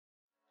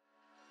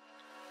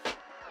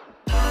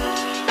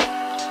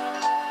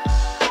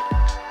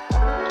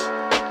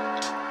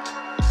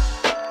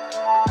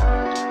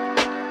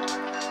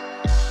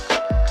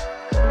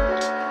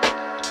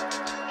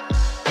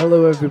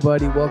Hello,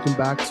 everybody. Welcome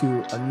back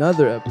to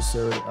another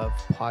episode of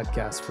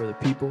Podcast for the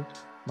People.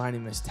 My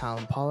name is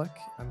Talon Pollock.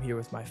 I'm here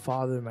with my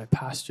father, my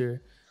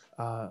pastor,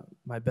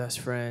 my best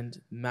friend,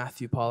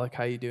 Matthew Pollock.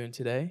 How you doing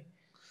today?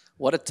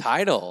 What a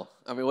title.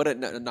 I mean,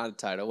 not a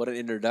title. What an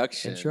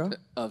introduction Intro?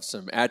 of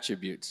some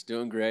attributes.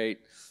 Doing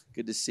great.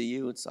 Good to see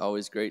you. It's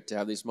always great to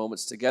have these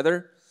moments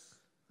together.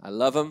 I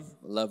love them.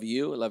 I love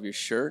you. I love your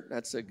shirt.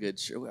 That's a good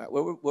shirt.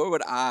 Where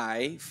would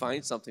I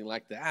find something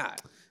like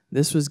that?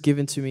 This was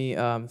given to me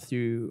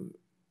through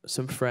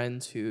some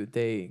friends who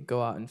they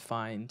go out and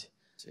find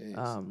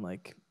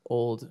like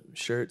old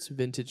shirts,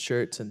 vintage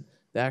shirts, and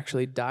they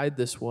actually dyed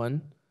this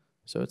one.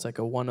 So it's like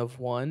a one of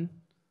one.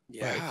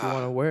 Yeah. But if you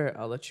want to wear it,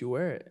 I'll let you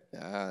wear it.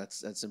 Yeah,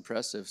 that's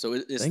impressive. So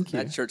Thank you.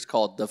 that shirt's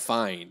called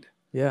Defined.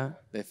 Yeah,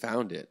 They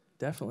found it.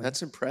 definitely.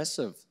 That's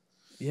impressive.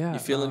 Yeah. You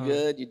feeling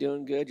good? You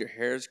doing good? Your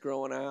hair's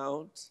growing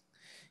out.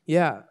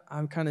 Yeah,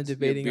 I'm kind of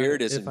debating Your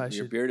beard on is if I should.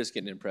 your beard is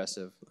getting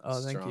impressive.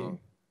 Oh, thank Strong. you.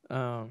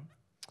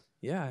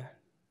 Yeah,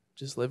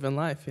 just living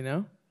life, you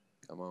know.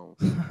 Come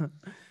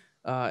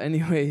on.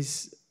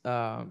 Anyways,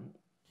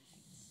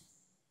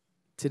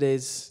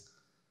 today's,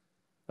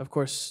 of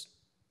course,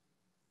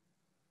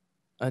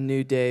 a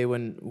new day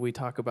when we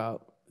talk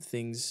about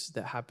things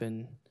that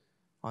happen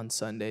on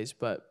Sundays.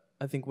 But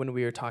I think when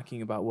we were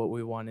talking about what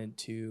we wanted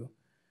to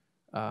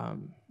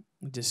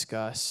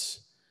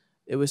discuss,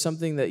 it was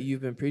something that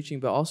you've been preaching,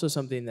 but also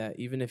something that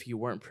even if you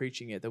weren't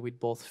preaching it, that we'd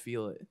both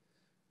feel it.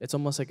 It's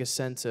almost like a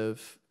sense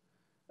of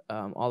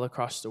all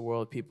across the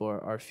world, people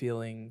are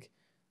feeling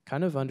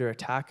kind of under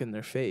attack in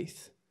their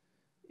faith.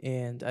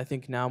 And I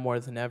think now more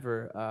than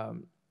ever,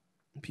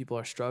 people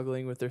are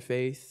struggling with their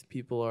faith.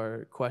 People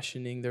are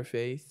questioning their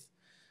faith.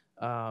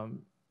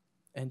 And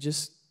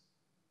just,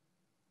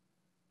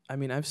 I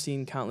mean, I've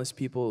seen countless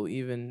people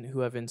even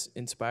who have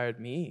inspired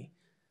me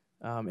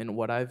in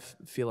what I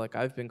feel like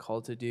I've been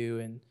called to do,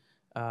 and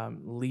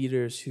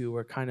leaders who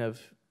were kind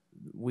of,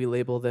 we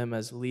label them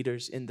as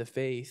leaders in the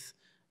faith,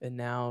 and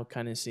now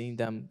kind of seeing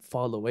them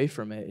fall away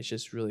from it, it's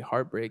just really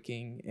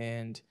heartbreaking.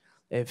 And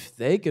if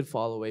they could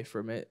fall away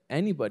from it,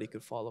 anybody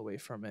could fall away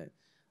from it.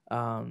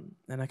 And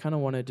I kind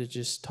of wanted to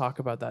just talk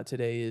about that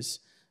today is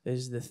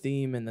the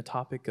theme and the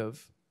topic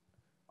of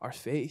our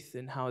faith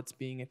and how it's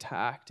being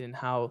attacked, and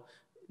how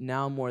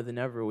now more than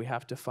ever we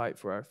have to fight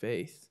for our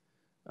faith.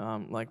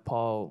 Like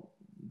Paul,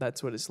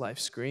 that's what his life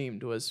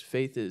screamed, was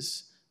faith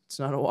it's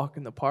not a walk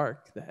in the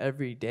park, that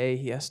every day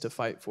he has to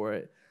fight for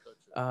it.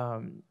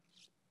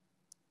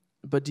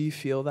 But do you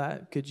feel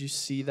that? Could you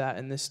see that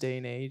in this day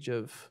and age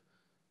of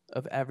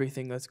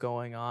everything that's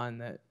going on,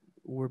 that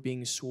we're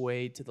being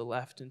swayed to the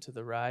left and to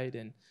the right?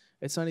 And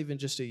it's not even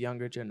just a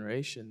younger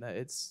generation, that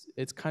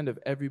it's kind of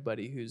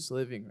everybody who's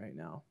living right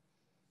now.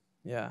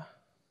 Yeah.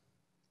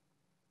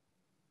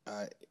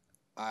 I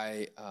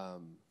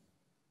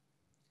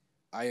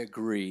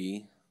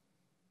agree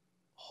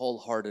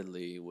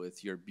wholeheartedly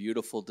with your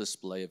beautiful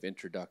display of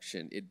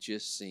introduction. It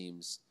just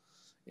seems,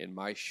 in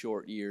my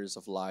short years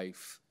of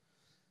life,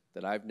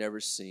 that I've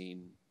never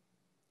seen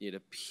it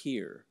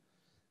appear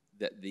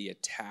that the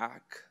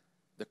attack,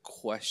 the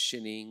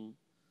questioning,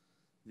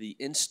 the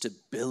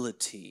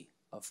instability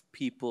of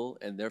people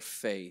and their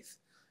faith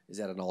is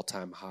at an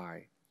all-time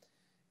high.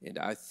 And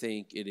I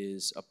think it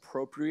is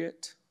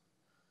appropriate,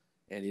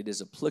 and it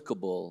is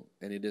applicable,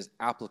 and it is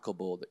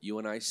applicable that you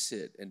and I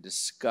sit and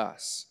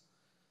discuss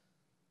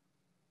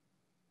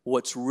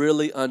what's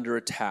really under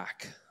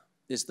attack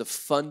is the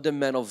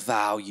fundamental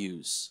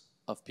values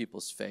of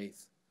people's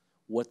faith.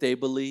 What they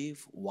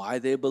believe, why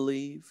they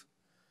believe.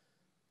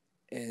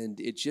 And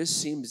it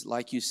just seems,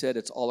 like you said,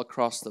 it's all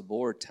across the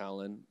board,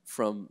 Talon,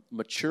 from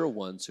mature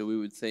ones who we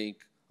would think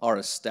are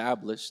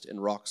established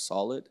and rock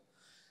solid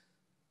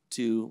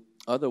to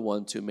other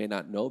ones who may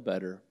not know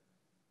better.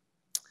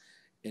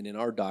 And in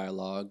our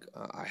dialogue,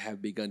 I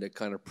have begun to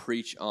kind of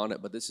preach on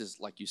it, but this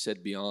is, like you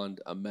said, beyond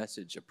a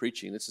message of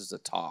preaching. This is a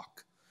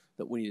talk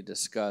that we need to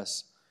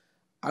discuss.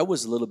 I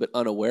was a little bit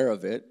unaware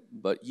of it,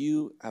 but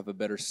you have a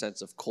better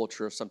sense of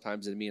culture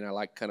sometimes than me, and I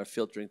like kind of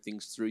filtering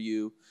things through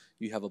you.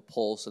 You have a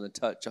pulse and a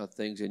touch on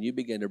things, and you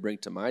begin to bring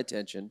to my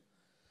attention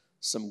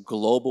some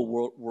global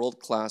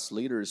world-class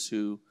leaders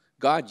who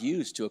God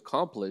used to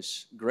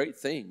accomplish great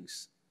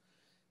things,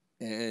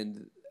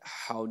 and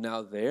how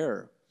now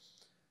they're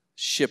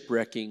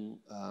shipwrecking,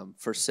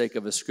 for sake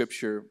of a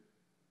scripture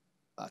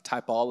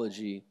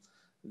typology,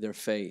 their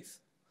faith.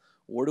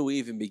 Where do we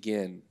even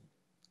begin?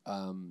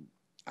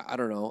 I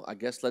don't know. I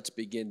guess let's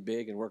begin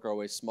big and work our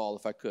way small,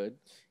 if I could.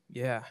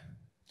 Yeah.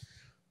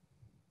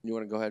 You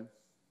want to go ahead?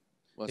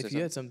 If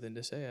you had something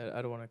to say,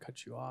 I don't want to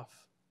cut you off.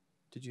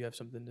 Did you have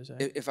something to say?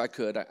 If I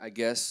could, I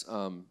guess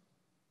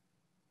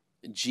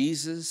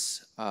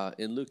Jesus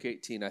in Luke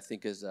 18, I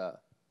think is a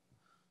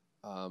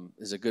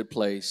good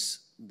place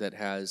that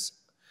has.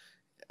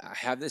 I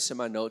have this in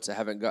my notes. I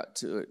haven't got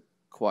to it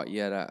quite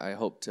yet. I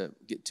hope to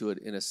get to it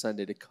in a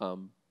Sunday to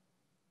come.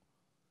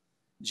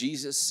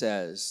 Jesus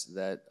says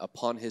that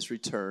upon his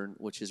return,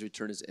 which his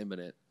return is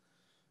imminent,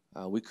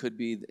 we could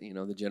be,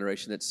 the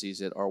generation that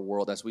sees it. Our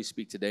world, as we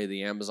speak today,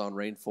 the Amazon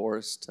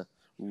rainforest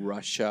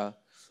Russia.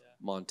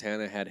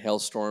 Montana had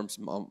hailstorms.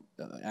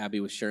 Abby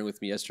was sharing with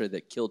me yesterday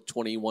that killed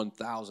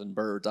 21,000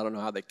 birds. I don't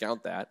know how they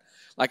count that.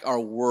 Like, our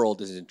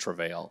world is in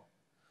travail.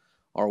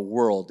 Our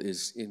world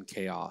is in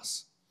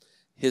chaos.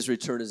 His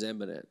return is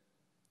imminent.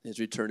 His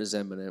return is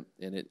imminent,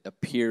 and it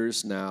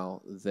appears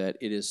now that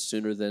it is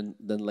sooner than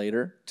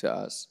later to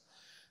us.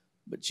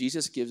 But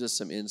Jesus gives us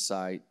some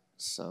insight,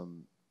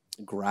 some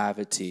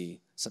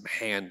gravity, some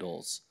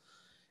handles.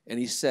 And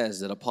he says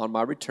that upon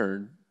my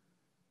return,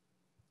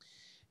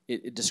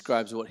 it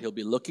describes what he'll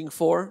be looking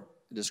for.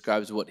 It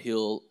describes what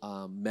he'll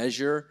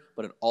measure.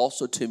 But it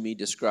also, to me,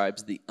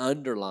 describes the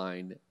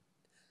underlying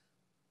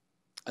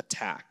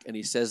attack. And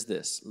he says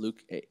this,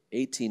 Luke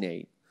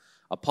 18:8,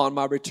 upon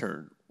my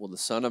return, will the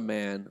Son of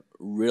Man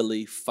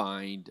really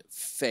find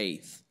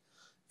faith?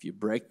 If you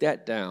break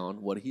that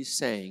down, what he's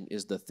saying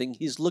is the thing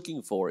he's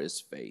looking for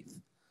is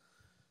faith.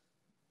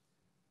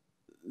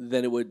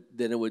 Then it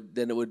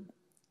would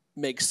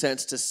make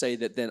sense to say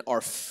that then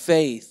our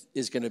faith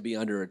is going to be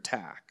under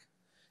attack.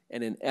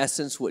 And in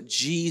essence, what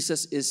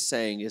Jesus is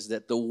saying is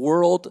that the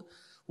world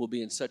will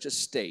be in such a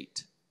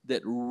state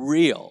that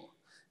real,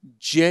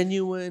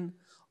 genuine,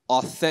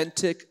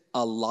 authentic,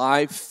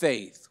 alive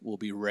faith will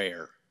be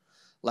rare,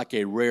 like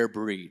a rare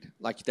breed.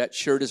 Like that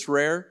shirt is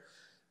rare,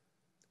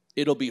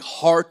 it'll be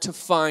hard to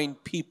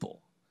find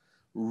people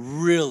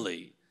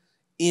really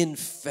in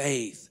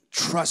faith,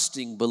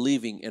 trusting,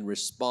 believing, and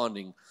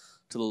responding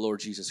to the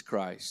Lord Jesus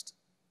Christ.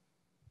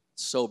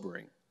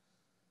 Sobering.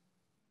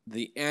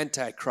 The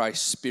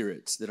Antichrist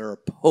spirits that are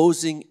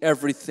opposing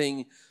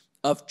everything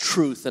of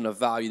truth and of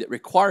value that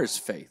requires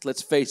faith.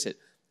 Let's face it,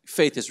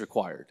 faith is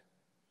required.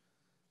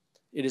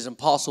 It is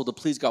impossible to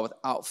please God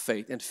without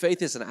faith. And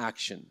faith is an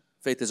action.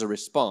 Faith is a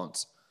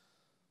response.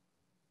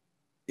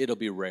 It'll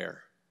be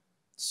rare.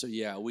 So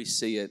yeah, we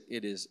see it.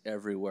 It is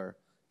everywhere.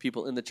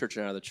 People in the church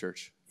and out of the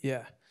church.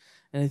 Yeah.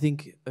 And I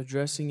think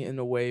addressing it in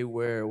a way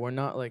where we're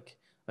not like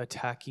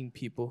attacking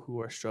people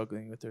who are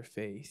struggling with their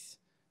faith.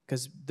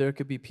 Because there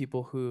could be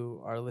people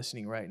who are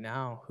listening right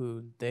now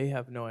who they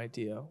have no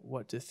idea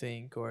what to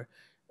think, or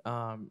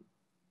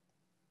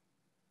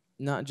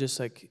not just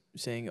like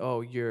saying,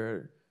 oh,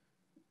 you're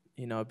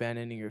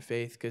abandoning your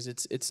faith, because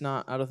it's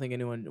not. I don't think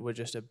anyone would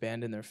just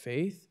abandon their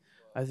faith.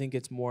 I think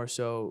it's more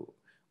so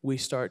we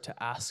start to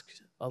ask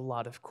a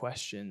lot of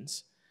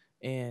questions,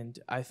 and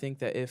I think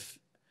that if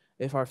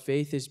our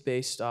faith is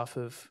based off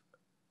of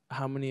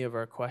how many of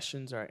our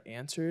questions are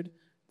answered,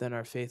 then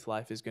our faith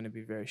life is going to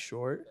be very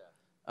short.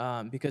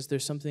 Because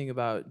there's something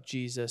about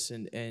Jesus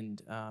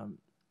and I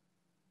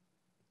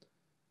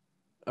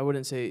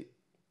wouldn't say.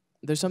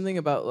 There's something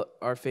about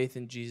our faith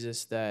in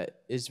Jesus that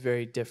is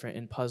very different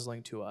and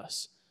puzzling to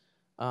us.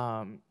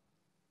 A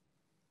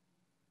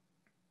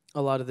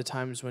lot of the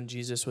times when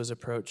Jesus was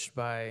approached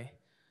by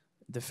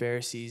the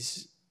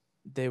Pharisees,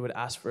 they would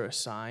ask for a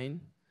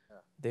sign. Yeah.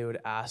 They would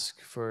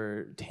ask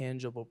for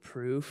tangible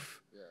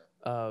proof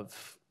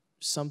of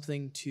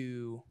something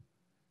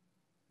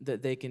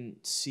that they can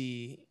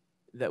see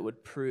that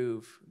would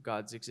prove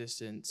God's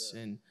existence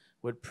and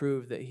would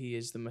prove that he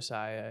is the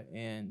Messiah.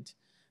 And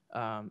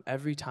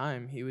every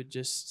time he would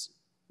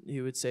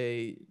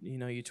say,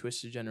 you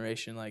twisted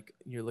generation, like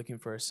you're looking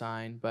for a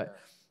sign. But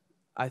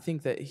I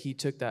think that he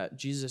took that,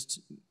 Jesus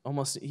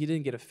he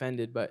didn't get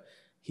offended, but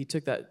he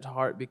took that to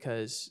heart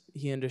because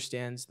he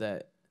understands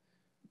that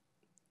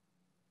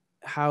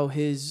how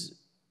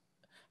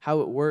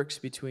it works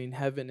between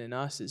heaven and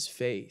us is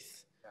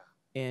faith.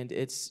 Yeah. And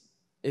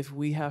if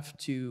we have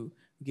to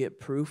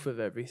get proof of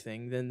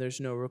everything, then there's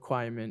no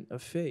requirement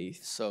of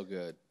faith. So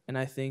good. And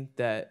I think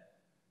that,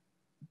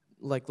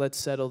 like, let's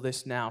settle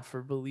this now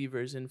for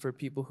believers and for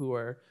people who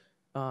are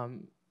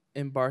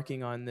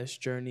embarking on this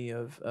journey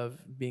of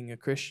being a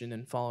Christian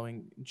and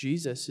following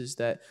Jesus, is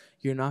that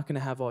you're not going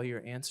to have all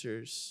your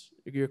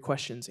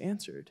questions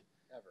answered.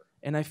 Ever.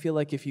 And I feel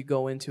like if you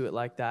go into it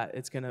like that,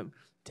 it's going to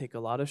take a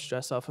lot of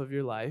stress off of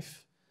your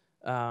life.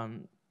 I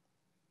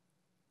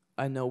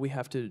know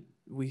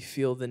we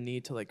feel the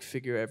need to like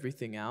figure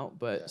everything out,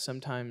 but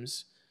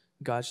sometimes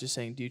God's just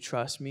saying, do you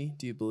trust me?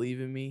 Do you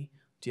believe in me?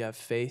 Do you have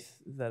faith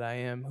that I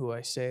am who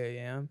I say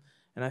I am?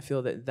 And I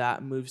feel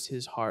that moves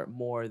his heart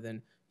more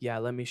than,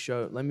 let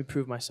me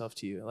prove myself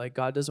to you. Like,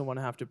 God doesn't want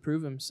to have to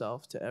prove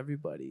himself to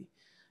everybody.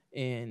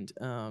 And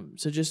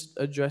so just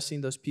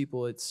addressing those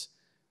people, it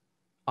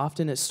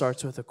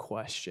starts with a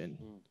question.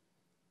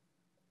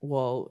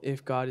 Well,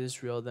 if God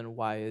is real, then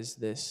why is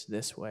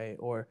this way?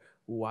 Or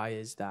why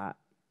is that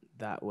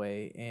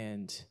way?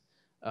 And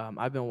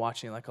I've been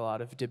watching like a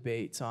lot of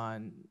debates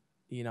on,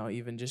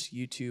 even just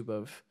YouTube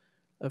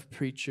of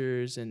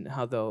preachers and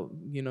how they'll,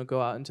 go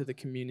out into the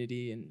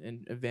community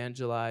and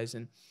evangelize.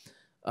 And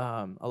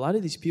a lot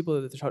of these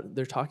people that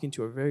they're talking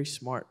to are very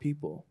smart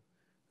people.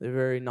 They're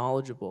very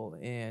knowledgeable.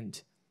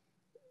 And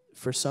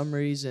for some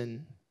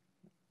reason,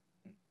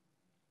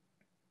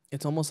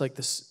 it's almost like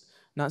this,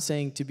 not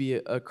saying to be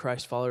a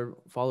Christ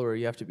follower,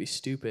 you have to be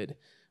stupid,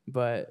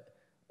 but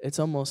it's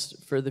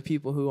almost for the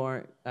people who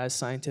aren't as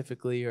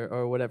scientifically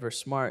or whatever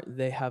smart,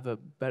 they have a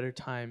better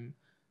time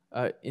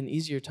an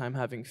easier time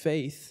having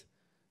faith,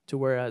 to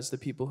whereas the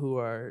people who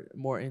are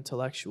more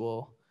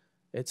intellectual,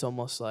 it's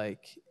almost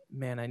like,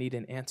 man, I need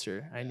an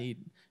answer.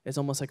 It's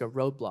almost like a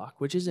roadblock,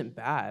 which isn't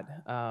bad.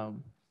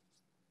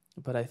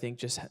 But I think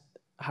just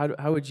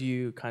how would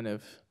you kind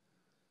of,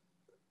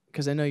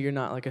 because I know you're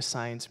not like a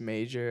science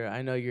major.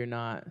 I know you're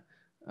not,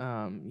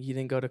 you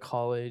didn't go to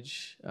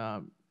college.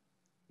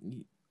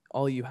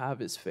 All you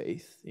have is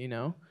faith, you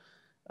know?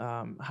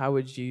 How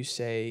would you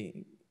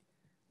say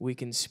we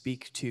can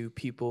speak to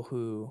people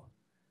who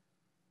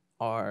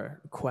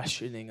are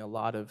questioning a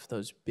lot of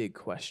those big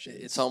questions?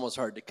 It's almost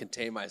hard to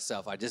contain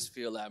myself. I just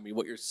feel that, I mean,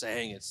 what you're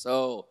saying is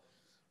so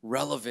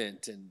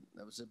relevant, and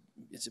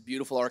it's a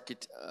beautiful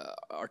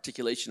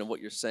articulation of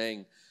what you're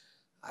saying.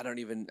 I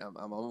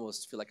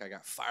almost feel like I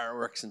got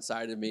fireworks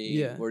inside of me.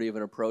 Yeah. Where to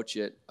even approach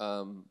it.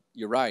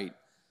 You're right.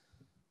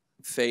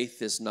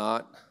 Faith is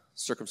not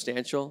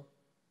circumstantial,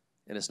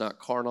 and it's not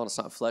carnal, and it's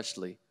not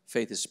fleshly.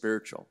 Faith is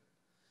spiritual.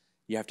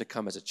 You have to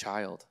come as a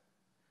child.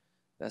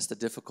 That's the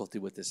difficulty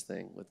with this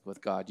thing,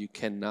 with God.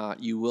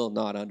 You will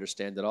not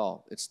understand it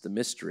all. It's the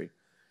mystery.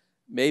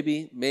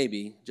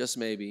 Maybe, just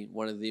maybe,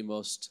 one of the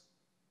most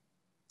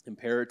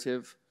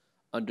imperative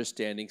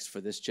understandings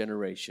for this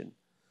generation,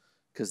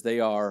 because they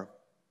are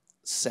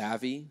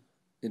savvy,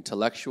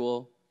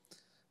 intellectual,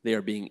 they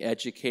are being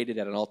educated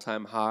at an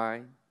all-time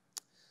high.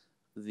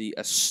 The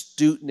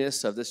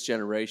astuteness of this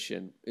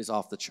generation is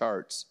off the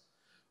charts,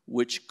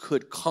 which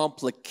could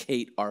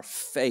complicate our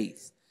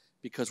faith,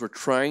 because we're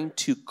trying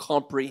to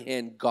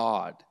comprehend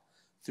God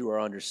through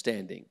our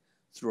understanding,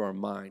 through our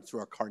mind,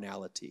 through our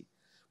carnality.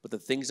 But the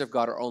things of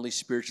God are only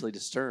spiritually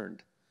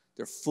discerned.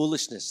 They're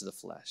foolishness to the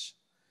flesh.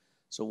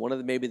 So one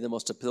of maybe the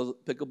most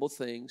applicable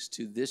things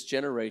to this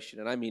generation,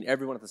 and I mean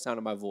everyone at the sound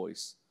of my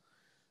voice,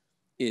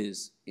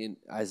 is in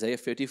Isaiah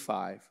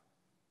 55.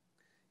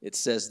 It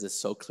says this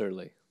so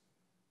clearly.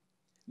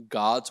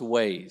 God's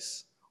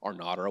ways are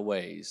not our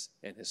ways,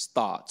 and his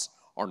thoughts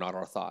are not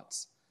our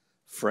thoughts.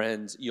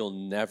 Friends,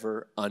 you'll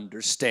never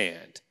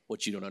understand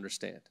what you don't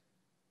understand.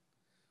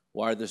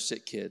 Why are there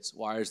sick kids?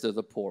 Why is there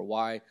the poor?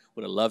 Why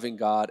would a loving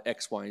God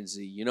X, Y, and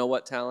Z? You know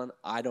what, Talon?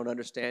 I don't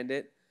understand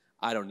it.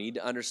 I don't need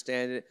to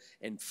understand it.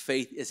 And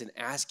faith isn't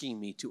asking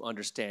me to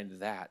understand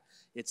that.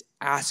 It's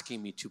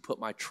asking me to put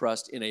my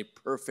trust in a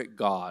perfect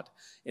God,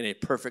 in a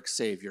perfect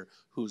Savior,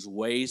 whose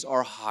ways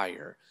are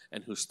higher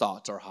and whose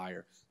thoughts are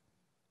higher.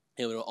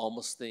 It would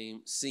almost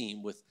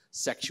seem with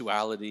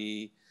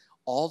sexuality,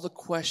 all the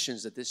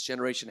questions that this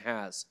generation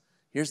has,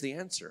 here's the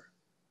answer.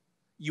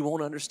 You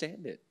won't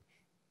understand it.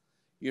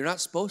 You're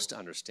not supposed to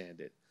understand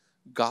it.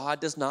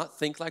 God does not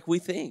think like we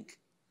think.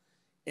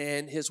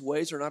 And his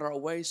ways are not our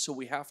ways, so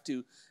we have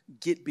to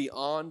get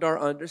beyond our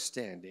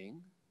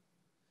understanding,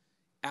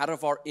 out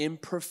of our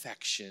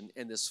imperfection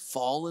in this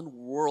fallen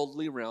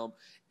worldly realm,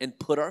 and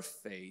put our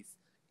faith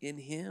in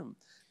him.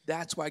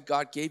 That's why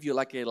God gave you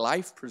like a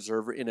life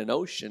preserver in an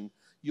ocean.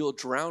 You'll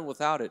drown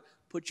without it.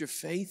 Put your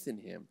faith in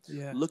him.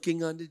 Yeah.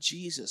 Looking unto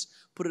Jesus.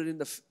 Put it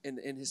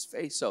in his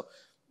face. So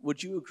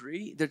would you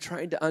agree? They're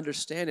trying to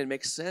understand and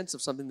make sense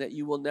of something that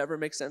you will never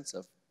make sense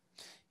of.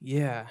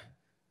 Yeah.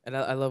 And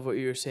I love what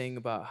you were saying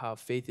about how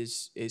faith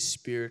is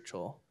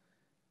spiritual.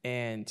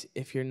 And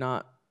if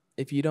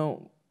you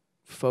don't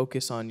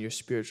focus on your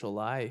spiritual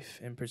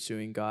life and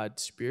pursuing God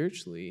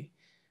spiritually,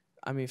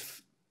 I mean,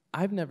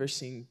 I've never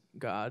seen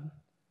God.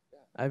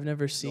 I've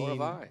never seen. Nor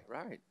have I,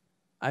 right.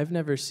 I've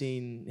never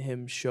seen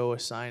him show a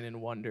sign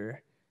and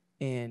wonder.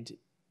 And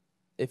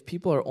if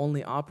people are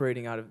only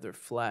operating out of their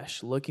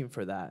flesh, looking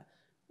for that,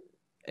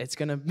 it's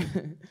going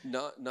to...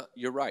 No,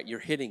 you're right. You're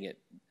hitting it.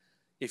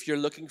 If you're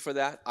looking for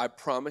that, I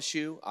promise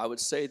you, I would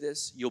say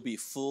this, you'll be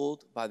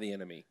fooled by the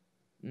enemy.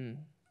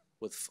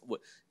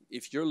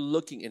 If you're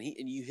looking, and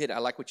you hit, I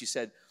like what you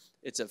said,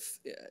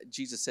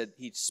 Jesus said,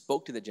 he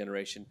spoke to the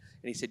generation,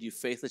 and he said, you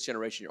faithless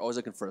generation, you're always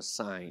looking for a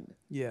sign.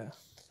 Yeah.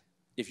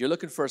 If you're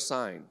looking for a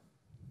sign,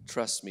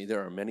 trust me,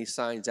 there are many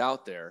signs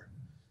out there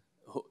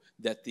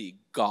that the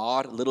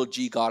God, little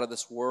g God of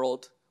this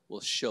world,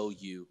 will show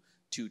you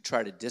to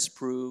try to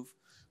disprove,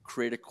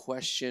 create a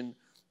question,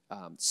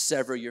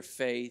 sever your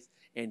faith,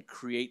 and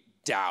create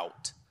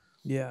doubt.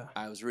 Yeah.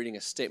 I was reading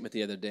a statement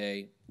the other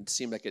day. It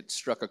seemed like it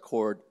struck a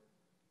chord.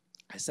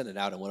 I sent it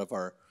out in one of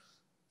our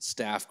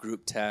staff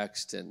group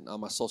text and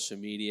on my social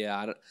media.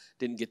 I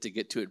didn't get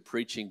to it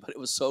preaching, but it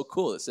was so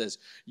cool. It says,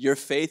 your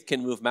faith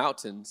can move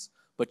mountains,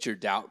 but your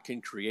doubt can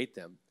create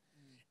them.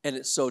 And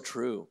it's so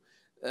true.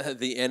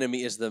 The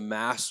enemy is the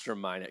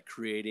mastermind at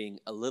creating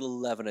a little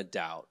leaven of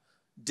doubt,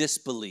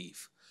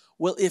 disbelief.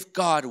 Well, if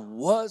God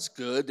was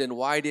good, then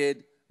why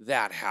did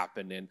that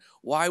happen? And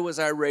why was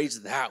I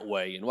raised that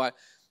way? And why?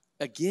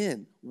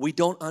 Again, we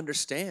don't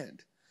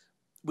understand.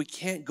 We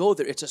can't go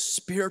there. It's a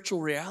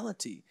spiritual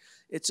reality.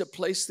 It's a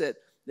place that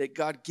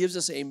God gives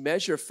us a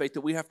measure of faith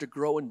that we have to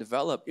grow and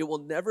develop. It will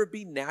never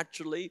be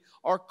naturally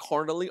or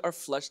carnally or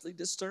fleshly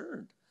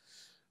discerned.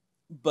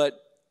 But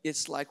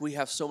it's like we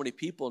have so many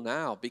people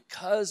now,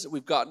 because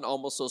we've gotten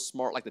almost so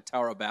smart, like the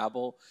Tower of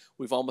Babel,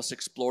 we've almost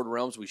explored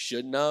realms we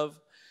shouldn't have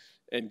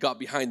and got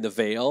behind the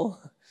veil.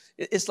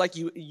 It's like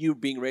you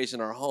being raised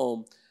in our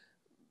home.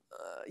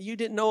 You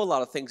didn't know a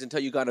lot of things until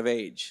you got of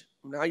age.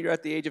 Now you're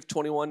at the age of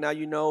 21. Now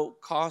you know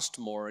cost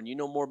more and you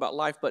know more about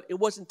life. But it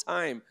wasn't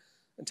time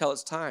until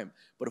it's time.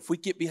 But if we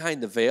get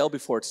behind the veil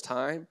before it's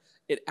time,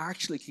 it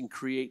actually can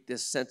create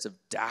this sense of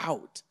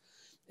doubt.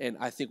 And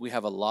I think we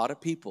have a lot of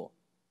people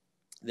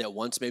that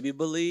once maybe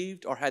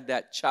believed or had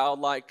that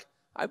childlike,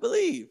 I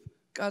believe,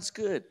 God's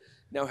good,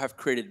 now have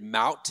created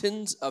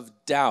mountains of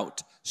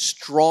doubt,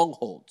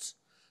 strongholds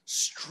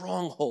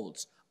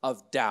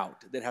of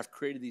doubt that have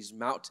created these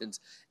mountains.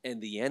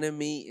 And the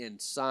enemy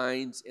and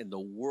signs in the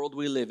world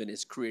we live in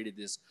has created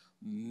this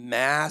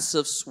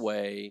massive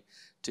sway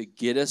to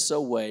get us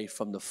away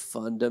from the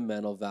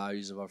fundamental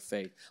values of our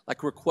faith.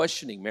 Like we're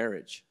questioning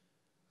marriage.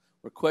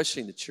 We're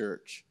questioning the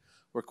church.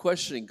 We're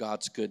questioning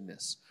God's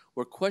goodness.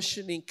 We're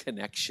questioning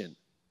connection.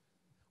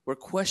 We're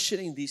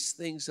questioning these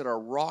things that are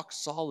rock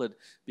solid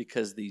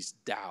because these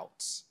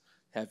doubts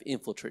have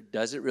infiltrated.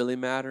 Does it really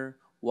matter?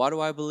 Why do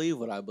I believe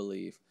what I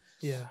believe?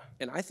 Yeah.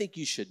 And I think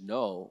you should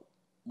know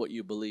what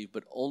you believe,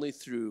 but only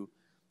through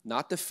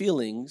not the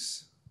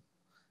feelings,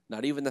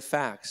 not even the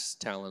facts,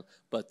 Talon,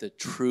 but the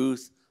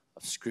truth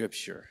of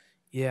Scripture.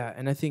 Yeah,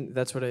 and I think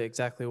that's what I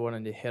exactly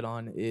wanted to hit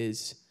on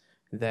is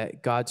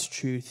that God's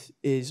truth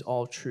is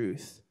all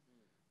truth.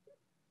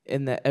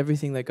 And that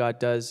everything that God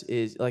does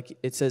is, like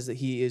it says that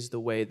he is the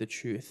way, the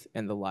truth,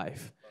 and the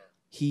life.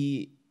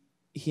 He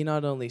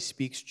not only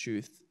speaks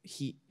truth,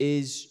 he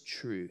is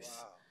truth.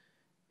 Wow.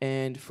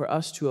 And for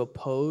us to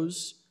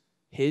oppose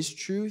his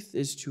truth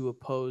is to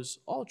oppose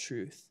all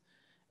truth.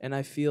 And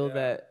I feel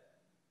that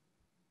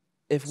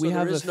if we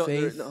have a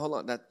faith...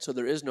 hold on. So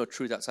there is no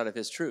truth outside of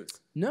his truth?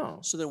 No.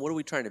 So then what are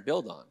we trying to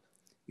build on?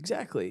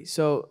 Exactly.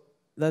 So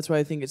that's why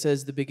I think it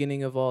says the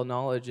beginning of all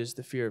knowledge is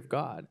the fear of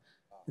God.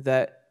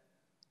 That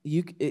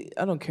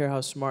I don't care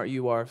how smart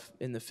you are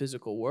in the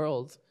physical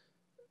world,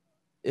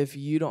 if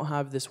you don't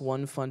have this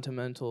one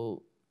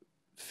fundamental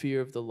fear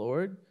of the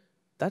Lord,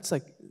 that's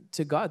like,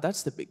 to God,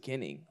 that's the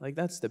beginning. Like,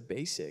 that's the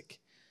basic.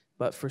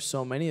 But for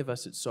so many of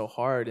us, it's so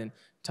hard. And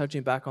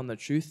touching back on the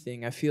truth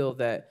thing, I feel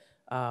that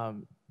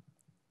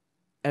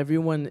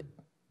everyone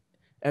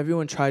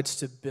tries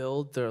to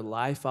build their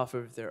life off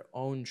of their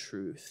own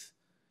truth.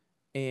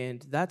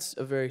 And that's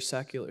a very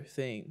secular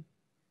thing.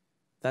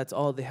 That's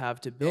all they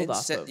have to build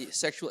off of.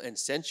 Sexual and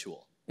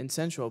sensual. And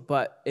sensual,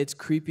 but it's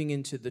creeping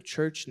into the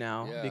church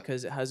now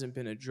because it hasn't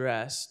been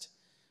addressed.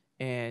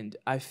 And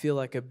I feel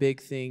like a big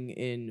thing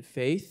in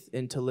faith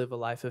and to live a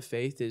life of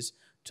faith is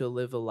to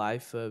live a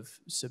life of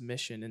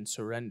submission and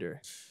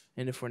surrender.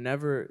 And if we're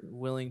never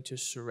willing to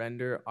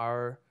surrender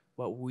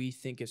what we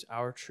think is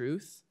our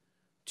truth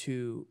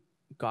to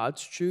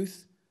God's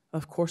truth,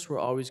 of course we're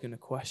always going to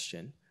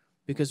question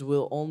because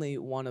we'll only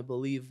want to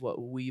believe what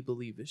we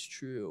believe is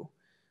true.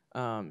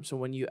 So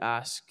when you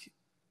ask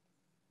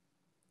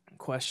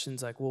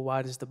questions like, well,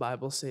 why does the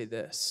Bible say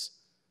this?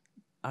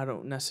 I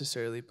don't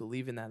necessarily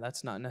believe in that.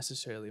 That's not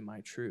necessarily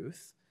my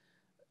truth.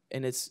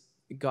 And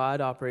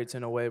God operates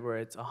in a way where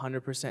it's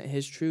 100%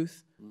 his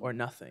truth or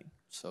nothing.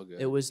 So good.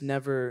 It was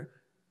never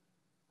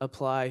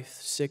apply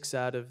 6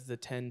 out of the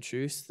 10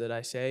 truths that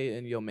I say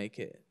and you'll make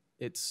it.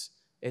 It's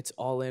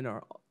all in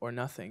or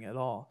nothing at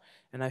all.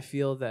 And I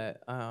feel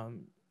that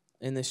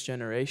in this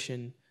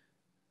generation,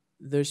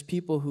 there's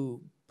people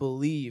who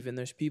believe and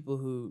there's people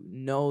who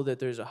know that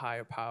there's a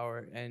higher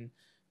power and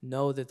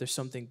know that there's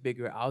something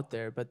bigger out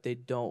there, but they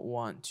don't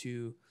want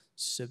to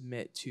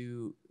submit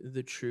to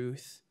the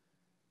truth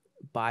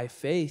by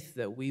faith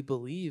that we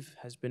believe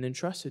has been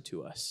entrusted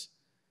to us.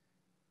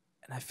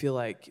 And I feel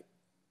like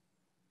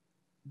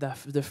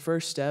the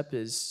first step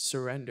is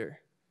surrender.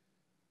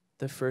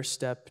 The first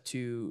step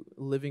to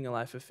living a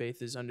life of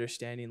faith is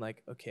understanding,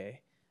 like,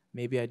 okay,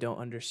 maybe I don't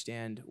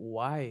understand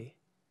why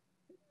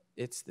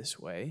it's this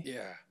way,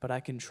 but I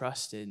can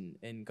trust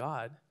in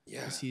God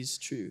because he's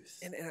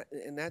truth.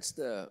 And that's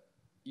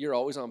you're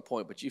always on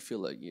point, but you feel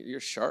like you're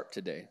sharp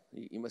today.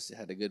 You must have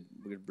had a good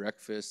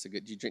breakfast.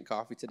 Did you drink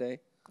coffee today?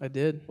 I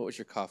did. What was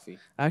your coffee?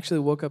 I actually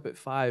woke up at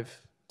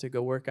 5 to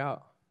go work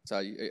out. So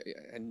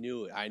I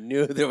knew it. I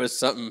knew there was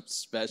something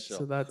special.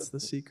 So that's the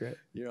secret.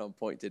 You're on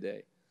point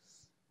today.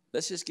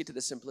 Let's just get to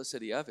the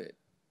simplicity of it.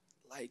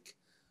 Like,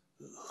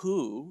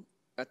 who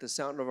at the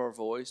sound of our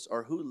voice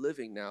or who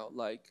living now,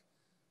 like,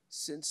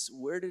 since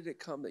where did it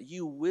come that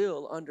you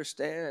will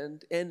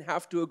understand and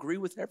have to agree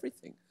with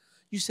everything?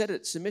 You said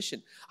it,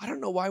 submission. I don't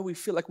know why we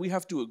feel like we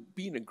have to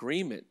be in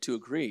agreement to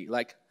agree.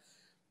 Like,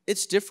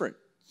 it's different.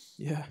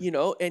 Yeah. You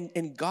know,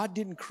 and God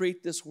didn't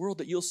create this world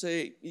that you'll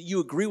say you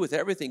agree with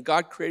everything.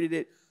 God created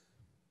it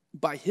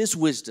by his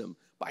wisdom,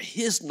 by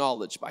his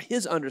knowledge, by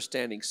his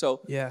understanding.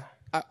 So yeah,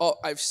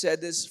 I've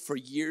said this for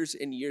years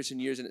and years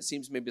and years, and it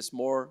seems maybe it's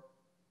more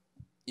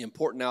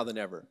important now than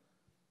ever.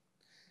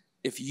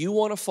 If you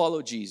want to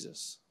follow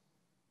Jesus,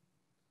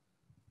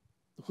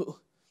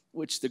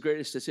 which the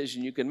greatest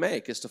decision you can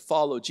make is to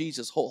follow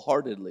Jesus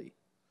wholeheartedly,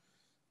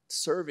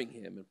 serving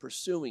him and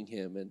pursuing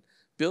him and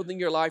building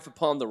your life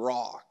upon the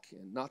rock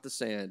and not the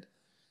sand,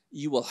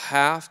 you will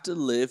have to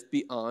live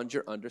beyond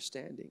your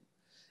understanding.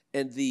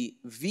 And the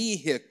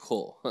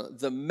vehicle,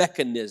 the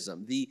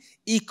mechanism, the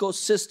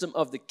ecosystem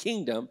of the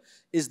kingdom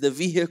is the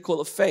vehicle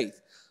of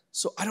faith.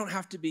 So I don't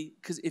have to be,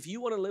 because if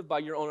you want to live by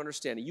your own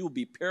understanding, you will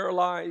be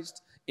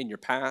paralyzed in your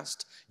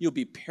past. You'll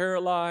be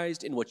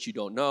paralyzed in what you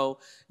don't know.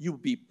 You'll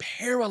be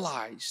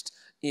paralyzed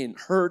in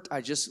hurt.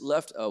 I just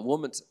left a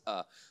woman's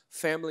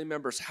family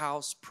member's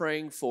house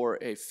praying for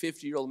a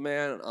 50-year-old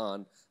man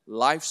on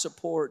life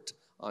support,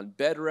 on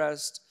bed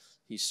rest.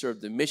 He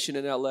served the mission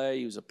in LA.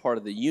 He was a part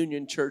of the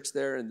Union Church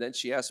there. And then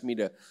she asked me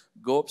to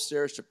go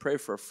upstairs to pray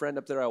for a friend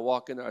up there. I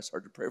walk in there. I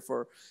started to pray for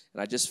her.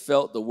 And I just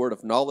felt the word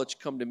of knowledge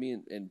come to me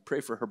and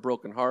pray for her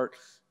broken heart.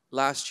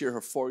 Last year,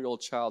 her 4-year-old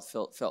child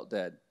fell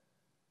dead.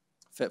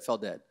 Fell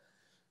dead.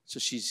 So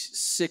she's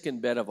sick in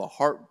bed of a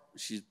heart.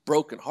 She's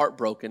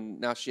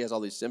heartbroken. Now she has all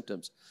these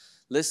symptoms.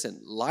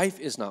 Listen, life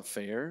is not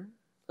fair.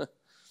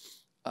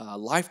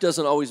 Life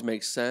doesn't always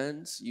make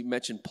sense. You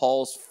mentioned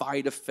Paul's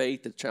fight of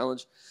faith, the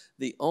challenge.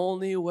 The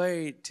only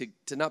way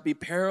to not be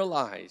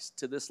paralyzed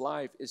to this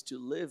life is to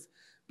live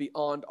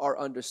beyond our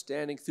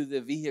understanding through the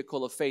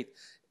vehicle of faith.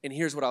 And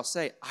here's what I'll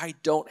say. I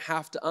don't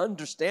have to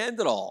understand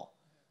it all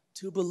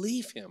to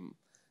believe him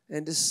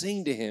and to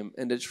sing to him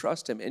and to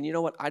trust him. And you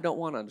know what? I don't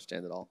want to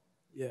understand it all.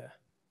 Yeah.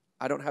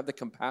 I don't have the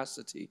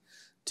capacity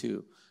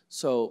to.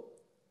 So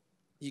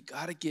you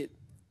got to get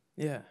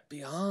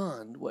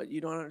beyond what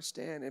you don't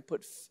understand and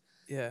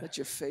let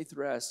your faith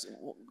rest.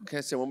 Can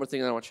I say one more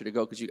thing? And I want you to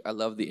go because I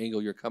love the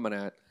angle you're coming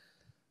at.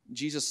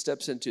 Jesus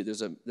steps into,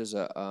 there's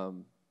a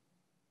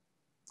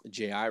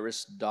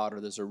Jairus' daughter,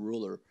 there's a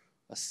ruler,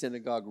 a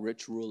synagogue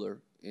rich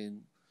ruler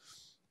in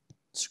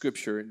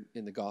Scripture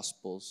in the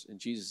Gospels in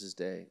Jesus'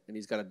 day. And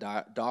he's got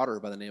a daughter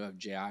by the name of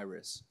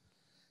Jairus.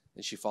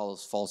 And she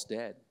falls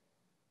dead.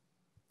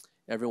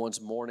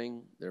 Everyone's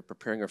mourning. They're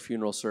preparing a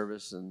funeral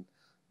service, and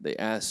they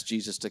ask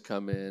Jesus to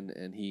come in,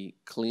 and he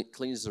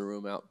cleans the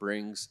room out,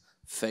 brings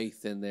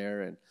faith in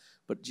there.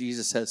 But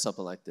Jesus says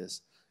something like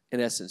this. In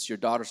essence, your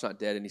daughter's not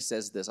dead. And he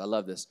says this, I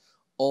love this,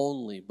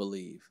 only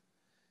believe.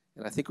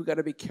 And I think we got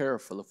to be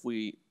careful if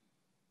we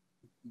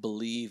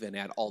believe and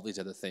add all these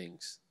other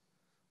things.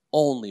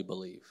 Only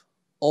believe.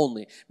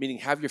 Only, meaning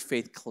have your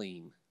faith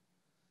clean.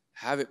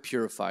 Have it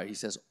purified. He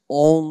says,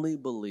 only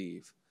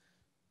believe.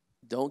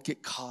 Don't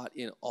get caught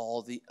in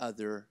all the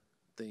other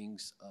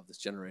things of this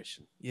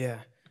generation. Yeah.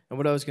 And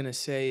what I was going to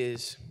say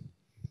is,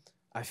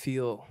 I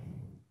feel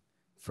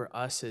for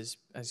us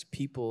as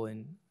people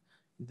and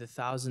the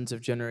thousands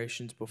of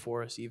generations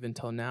before us, even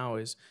till now,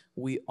 is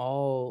we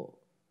all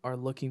are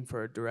looking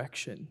for a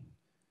direction.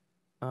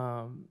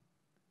 And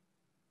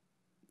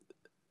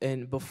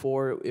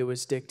before, it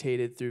was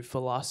dictated through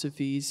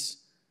philosophies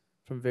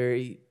from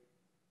very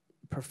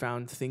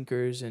profound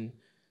thinkers, and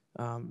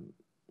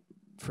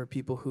for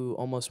people who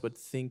almost would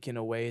think in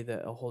a way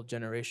that a whole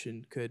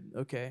generation could,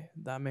 okay,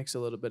 that makes a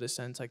little bit of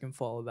sense, I can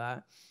follow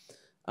that.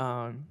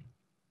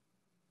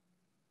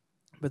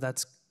 But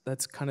that's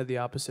kind of the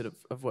opposite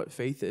of what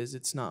faith is.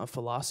 It's not a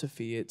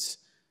philosophy. It's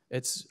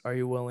are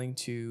you willing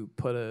to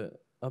put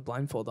a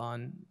blindfold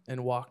on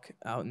and walk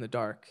out in the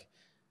dark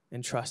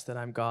and trust that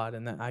I'm God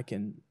and that I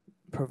can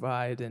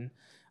provide? And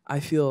I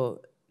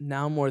feel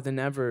now more than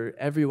ever,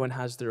 everyone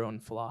has their own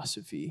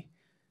philosophy.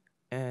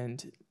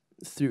 And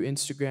through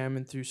Instagram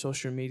and through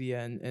social media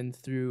and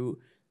through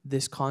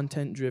this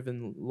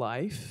content-driven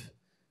life,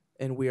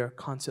 and we are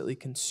constantly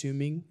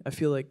consuming, I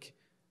feel like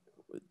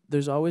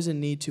there's always a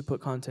need to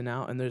put content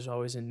out, and there's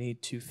always a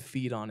need to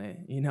feed on it,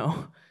 you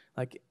know?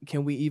 Like,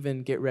 can we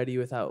even get ready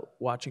without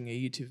watching a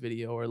YouTube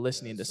video or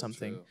listening to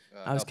something?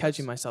 I was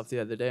catching myself the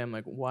other day. I'm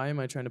like, why am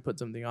I trying to put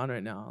something on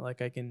right now?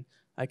 Like, I can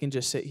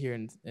just sit here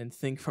and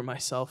think for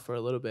myself for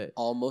a little bit.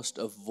 Almost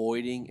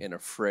avoiding and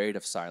afraid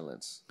of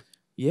silence.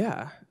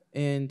 Yeah.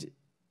 And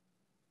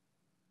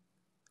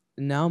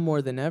now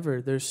more than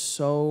ever, there's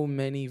so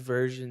many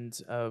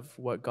versions of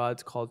what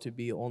God's called to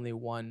be, only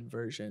one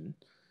version.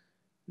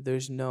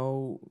 There's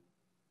no...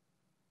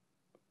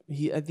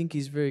 I think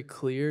he's very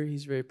clear.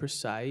 He's very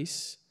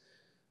precise.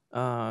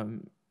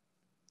 And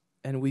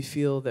we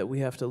feel that we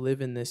have to live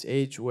in this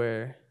age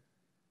where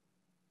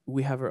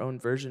we have our own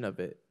version of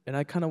it. And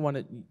I kind of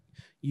wanted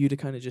you to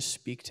kind of just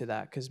speak to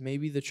that, because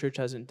maybe the church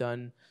hasn't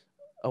done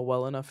a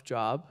well enough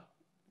job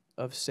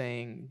of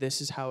saying, this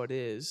is how it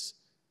is.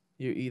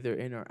 You're either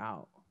in or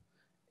out.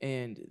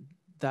 And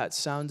that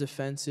sounds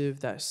offensive.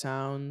 That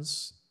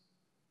sounds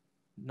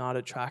not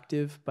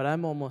attractive. But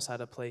I'm almost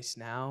at a place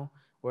now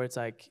where it's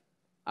like,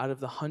 out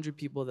of the 100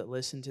 people that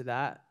listen to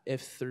that,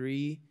 if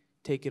 3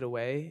 take it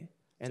away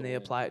and they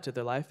apply it to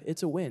their life,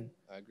 it's a win.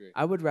 I agree.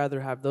 I would rather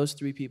have those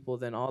 3 people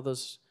than all the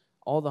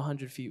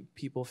 100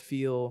 people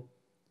feel,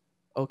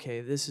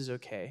 okay, this is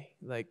okay.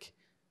 Like,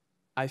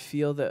 I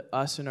feel that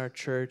us in our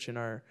church and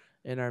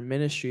in our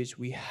ministries,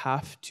 we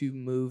have to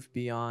move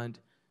beyond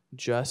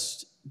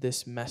just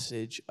this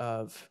message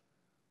of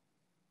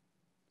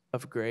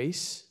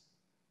grace,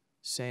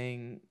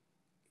 saying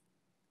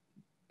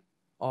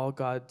all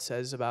God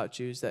says about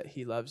you is that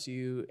he loves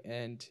you.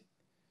 And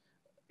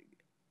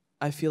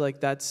I feel like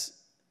that's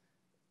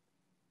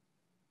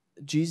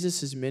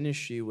Jesus'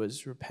 ministry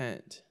was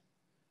repent,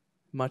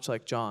 much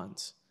like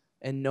John's.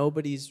 And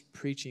nobody's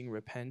preaching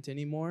repent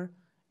anymore.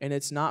 And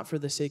it's not for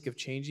the sake of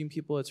changing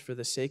people. It's for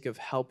the sake of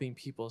helping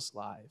people's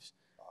lives.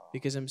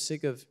 Because I'm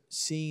sick of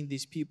seeing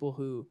these people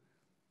who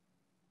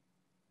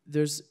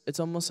it's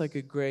almost like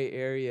a gray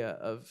area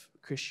of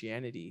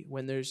Christianity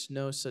when there's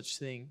no such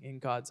thing in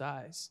God's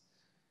eyes.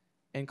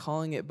 And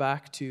calling it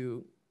back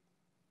to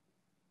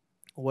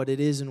what it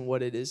is and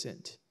what it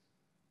isn't.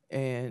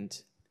 And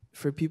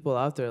for people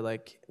out there,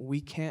 like,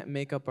 we can't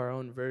make up our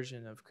own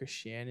version of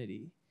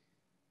Christianity.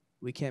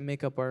 We can't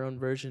make up our own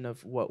version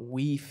of what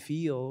we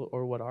feel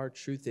or what our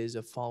truth is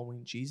of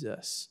following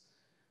Jesus.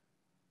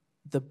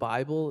 The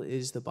Bible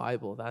is the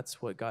Bible.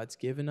 That's what God's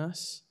given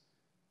us,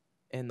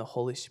 and the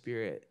Holy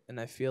Spirit. And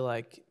I feel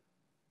like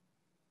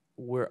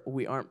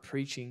we aren't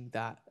preaching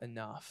that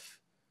enough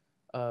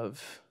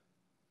of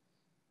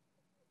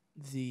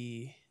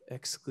the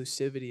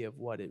exclusivity of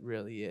what it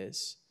really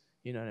is.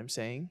 You know what I'm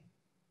saying?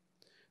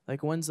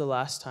 Like, when's the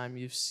last time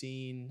you've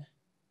seen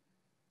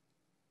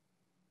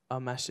a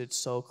message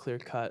so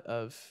clear-cut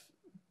of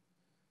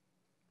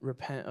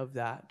repent of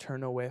that,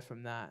 turn away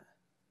from that,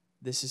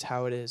 this is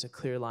how it is, a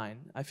clear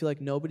line? I feel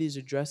like nobody's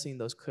addressing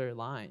those clear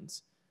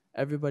lines.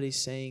 Everybody's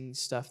saying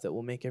stuff that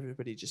will make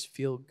everybody just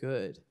feel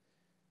good.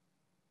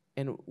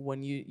 And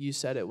when you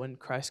said it, when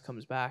Christ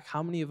comes back,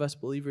 how many of us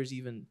believers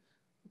even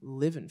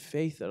live in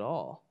faith at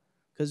all?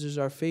 Because there's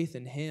our faith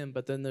in him,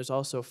 but then there's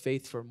also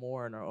faith for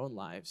more in our own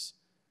lives.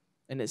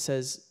 And it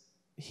says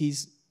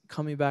he's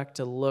coming back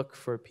to look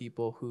for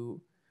people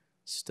who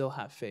still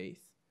have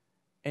faith.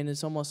 And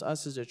it's almost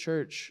us as a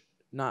church,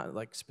 not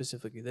like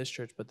specifically this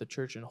church, but the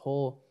church in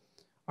whole,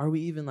 are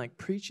we even like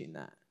preaching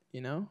that, you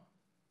know?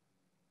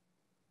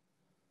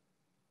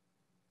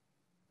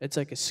 It's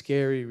like a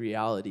scary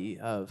reality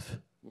of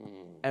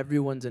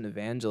everyone's an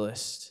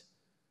evangelist,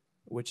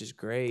 which is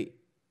great,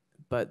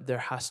 but there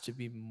has to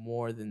be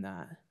more than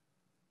that.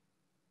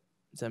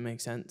 Does that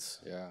make sense?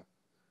 Yeah.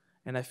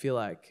 And I feel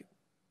like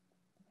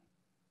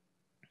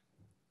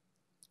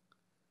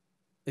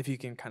if you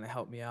can kind of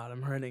help me out,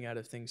 I'm running out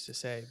of things to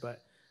say,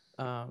 but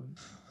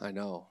I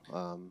know.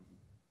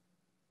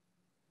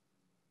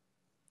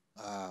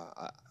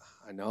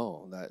 I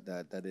know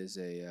that is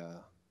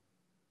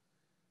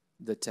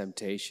the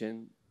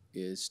temptation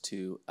is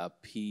to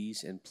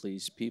appease and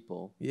please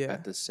people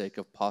at the sake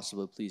of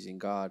possibly pleasing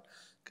God,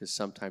 because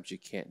sometimes you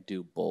can't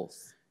do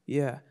both.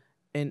 Yeah.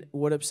 And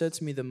what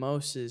upsets me the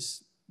most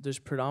is there's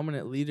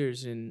predominant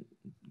leaders in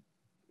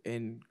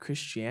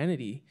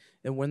Christianity,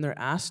 and when they're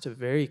asked a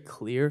very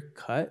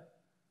clear-cut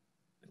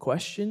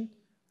question,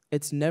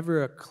 it's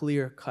never a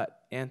clear-cut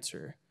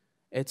answer.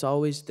 It's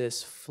always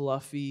this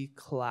fluffy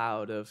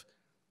cloud of,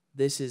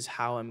 this is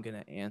how I'm going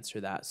to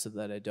answer that so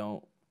that I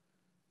don't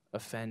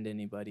offend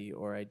anybody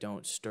or I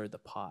don't stir the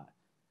pot.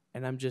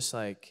 And I'm just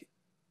like,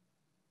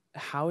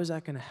 how is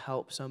that going to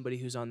help somebody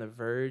who's on the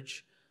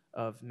verge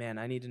of, man,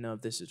 I need to know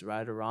if this is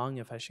right or wrong,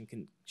 if I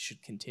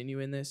should continue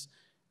in this?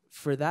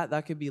 For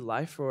that could be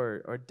life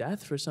or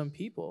death for some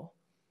people.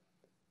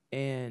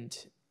 And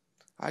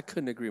I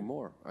couldn't agree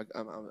more.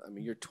 I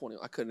mean, you're 20.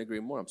 I couldn't agree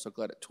more. I'm so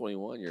glad at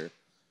 21 you're,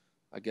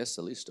 I guess,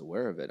 at least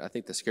aware of it. I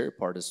think the scary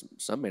part is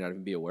some may not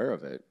even be aware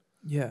of it.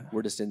 Yeah.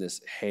 We're just in this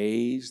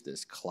haze,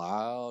 this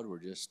cloud.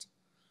 We're just,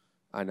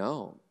 I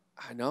know.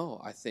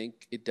 I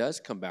think it does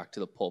come back to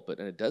the pulpit,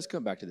 and it does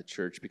come back to the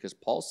church, because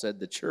Paul said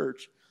the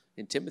church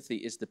in Timothy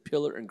is the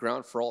pillar and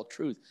ground for all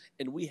truth.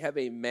 And we have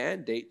a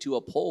mandate to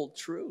uphold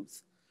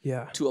truth.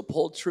 Yeah. To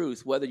uphold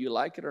truth, whether you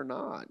like it or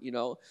not. You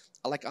know,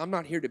 like, I'm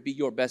not here to be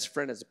your best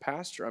friend as a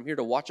pastor. I'm here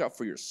to watch out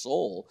for your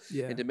soul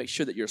and to make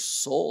sure that your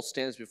soul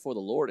stands before the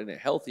Lord in a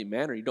healthy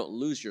manner. You don't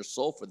lose your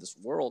soul for this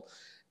world.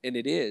 And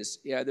it is,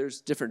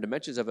 there's different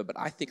dimensions of it, but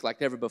I think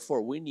like never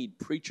before, we need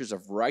preachers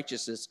of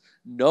righteousness.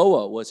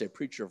 Noah was a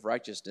preacher of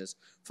righteousness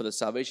for the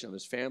salvation of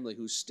his family,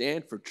 who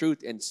stand for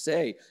truth and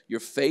say,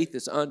 your faith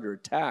is under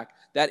attack.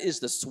 That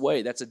is the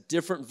sway. That's a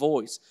different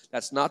voice.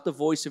 That's not the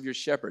voice of your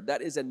shepherd.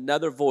 That is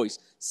another voice.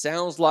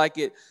 Sounds like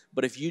it,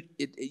 but if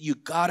you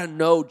got to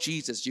know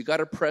Jesus. You got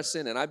to press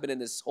in, and I've been in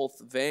this whole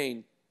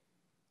vein.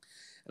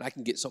 And I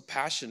can get so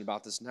passionate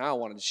about this now, I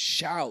want to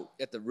shout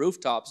at the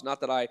rooftops.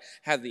 Not that I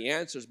have the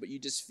answers, but you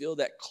just feel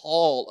that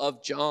call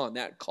of John,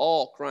 that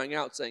call crying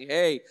out saying,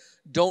 hey,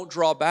 don't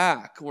draw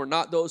back. We're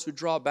not those who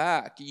draw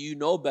back. You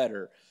know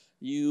better.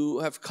 You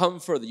have come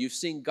further. You've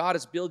seen God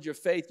has built your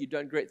faith. You've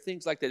done great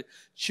things like the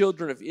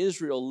children of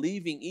Israel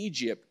leaving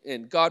Egypt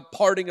and God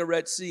parting a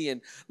Red Sea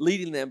and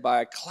leading them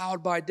by a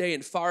cloud by day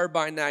and fire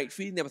by night,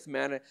 feeding them with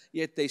manna,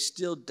 yet they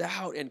still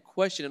doubt and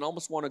question and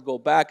almost want to go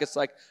back. It's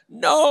like,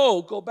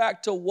 no, go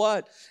back to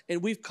what?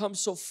 And we've come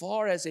so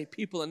far as a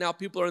people, and now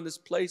people are in this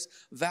place,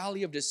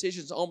 valley of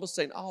decisions, almost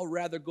saying, I'll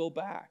rather go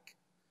back.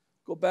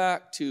 Go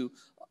back to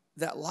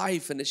that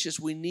life. And it's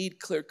just, we need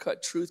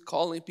clear-cut truth,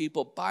 calling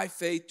people by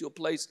faith to a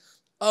place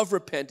of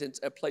repentance,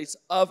 a place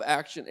of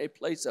action, a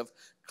place of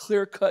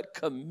clear-cut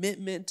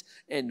commitment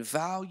and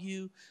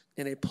value,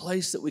 and a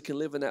place that we can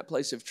live in that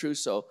place of truth.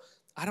 So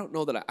I don't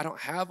know that I don't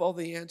have all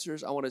the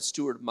answers. I want to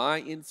steward my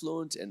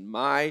influence and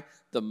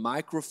the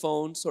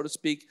microphone, so to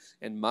speak,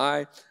 and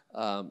my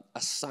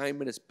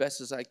assignment as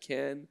best as I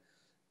can,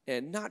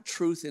 and not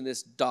truth in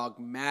this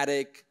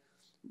dogmatic,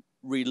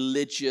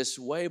 religious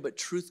way, but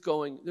truth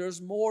going,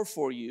 there's more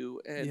for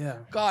you, and Yeah.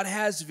 God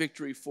has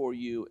victory for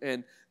you,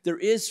 and there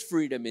is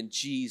freedom in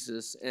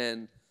Jesus,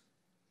 and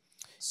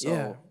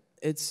so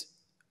Yeah,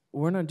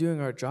 we're not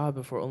doing our job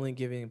if we're only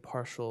giving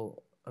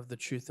partial of the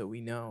truth that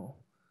we know.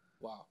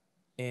 wow.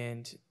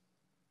 And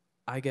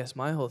I guess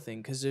my whole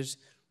thing, because there's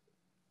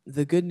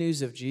the good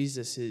news of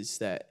Jesus is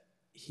that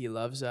he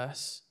loves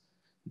us,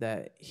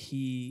 that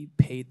he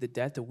paid the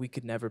debt that we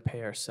could never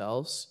pay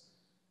ourselves.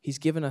 He's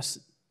given us,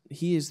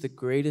 he is the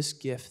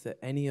greatest gift that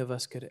any of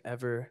us could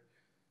ever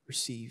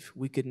receive.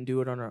 We couldn't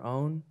do it on our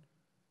own.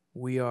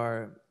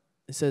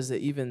 It says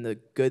that even the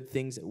good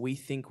things that we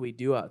think we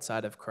do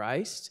outside of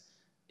Christ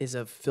is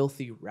of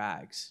filthy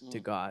rags to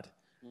God,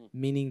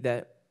 meaning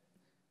that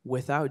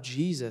without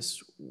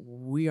Jesus,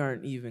 we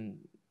aren't even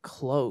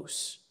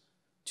close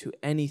to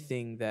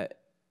anything that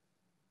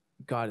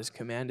God has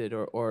commanded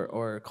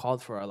or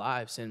called for our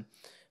lives. And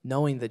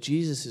knowing that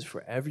Jesus is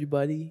for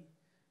everybody,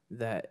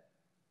 that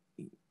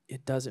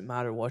it doesn't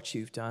matter what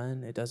you've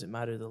done, it doesn't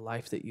matter the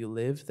life that you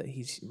live, that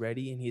he's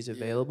ready and he's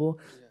available.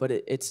 Yeah. But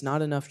it's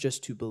not enough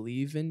just to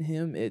believe in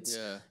him. It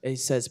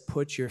says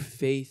put your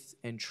faith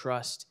and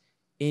trust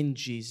in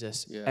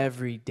Jesus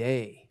every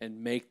day.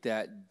 And make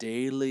that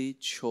daily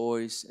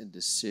choice and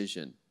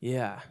decision.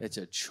 Yeah. It's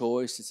a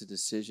choice, it's a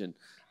decision.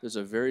 There's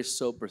a very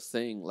sober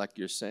thing, like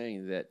you're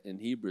saying, that in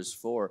Hebrews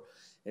 4,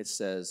 it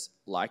says,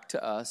 like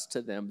to us,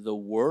 to them, the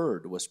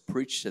word was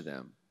preached to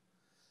them.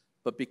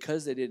 But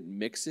because they didn't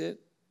mix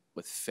it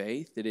with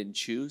faith, they didn't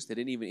choose, they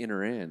didn't even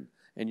enter in.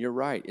 And you're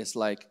right, it's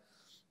like,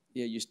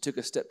 you took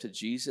a step to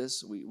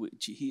Jesus.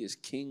 He is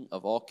King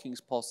of all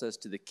kings, Paul says,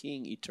 to the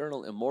King,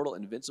 eternal, immortal,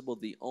 invincible,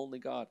 the only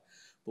God.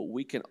 But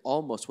we can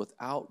almost,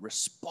 without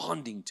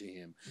responding to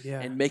him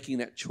and making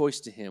that choice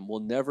to him, will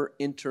never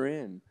enter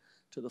in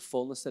to the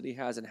fullness that he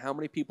has. And how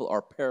many people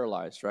are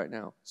paralyzed right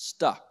now,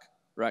 stuck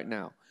right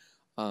now,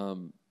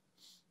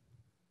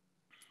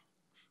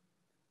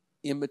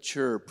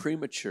 immature,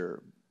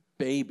 premature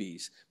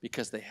babies,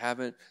 because they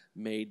haven't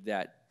made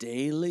that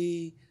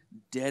daily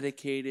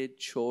dedicated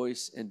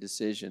choice and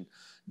decision.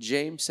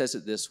 James says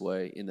it this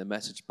way in the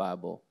Message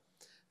Bible: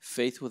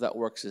 faith without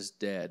works is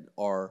dead,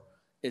 or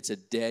it's a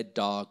dead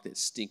dog that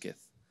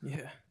stinketh.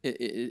 Yeah.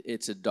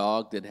 It's a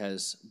dog that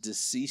has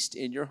deceased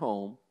in your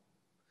home,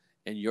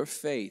 and your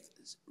faith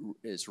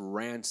is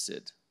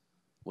rancid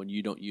when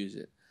you don't use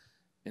it.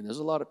 And there's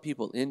a lot of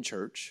people in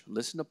church,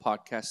 listen to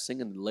podcasts,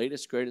 singing the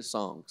latest, greatest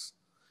songs,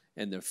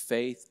 and their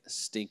faith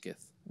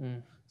stinketh.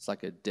 It's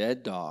like a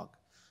dead dog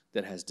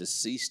that has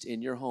deceased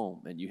in your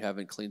home, and you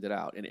haven't cleaned it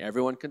out. And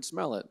everyone can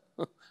smell it,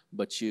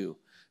 but you.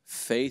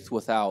 Faith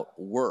without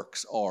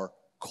works or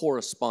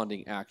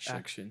corresponding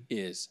action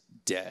is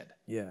dead.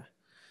 Yeah.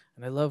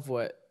 And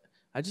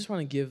I just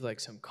want to give like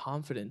some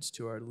confidence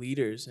to our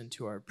leaders and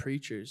to our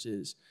preachers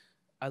is,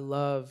 I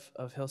love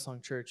of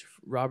Hillsong Church,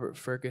 Robert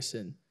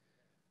Ferguson.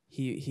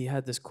 He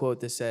had this quote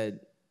that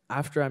said,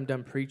 after I'm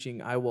done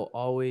preaching,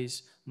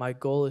 my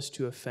goal is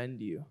to offend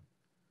you.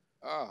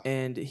 Oh.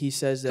 And he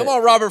says that. Come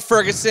on, Robert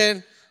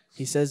Ferguson.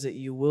 He says that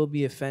you will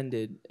be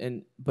offended,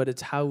 but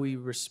it's how we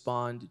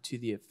respond to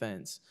the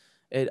offense.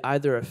 It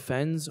either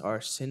offends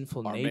our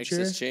sinful nature makes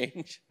us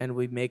change. And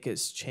we make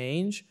us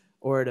change,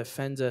 or it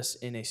offends us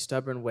in a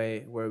stubborn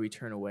way where we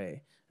turn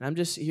away. And I'm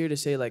just here to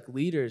say, like,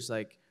 leaders,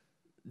 like,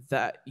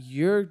 that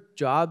your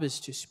job is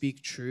to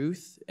speak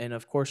truth, and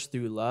of course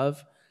through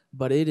love,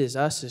 but it is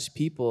us as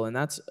people, and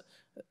that's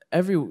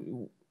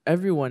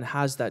everyone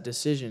has that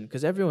decision,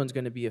 because everyone's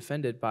going to be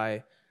offended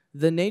by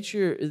the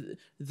nature.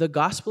 The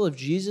gospel of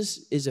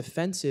Jesus is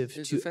offensive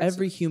to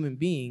every human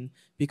being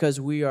because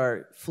we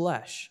are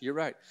flesh. You're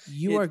right.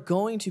 You are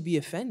going to be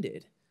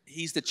offended.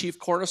 He's the chief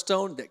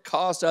cornerstone that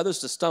caused others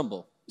to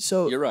stumble.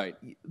 So you're right.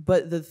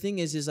 But the thing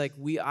is like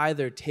we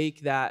either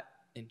take that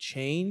and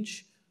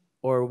change,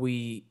 or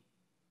we,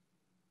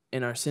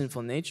 in our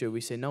sinful nature,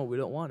 we say, no, we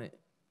don't want it.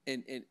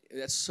 And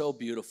that's so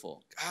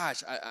beautiful.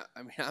 Gosh,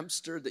 I mean, I'm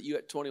stirred that you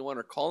at 21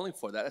 are calling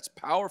for that. That's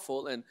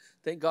powerful, and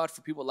thank God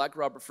for people like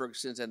Robert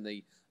Ferguson and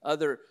the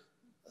other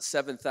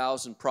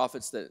 7,000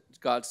 prophets that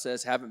God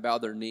says haven't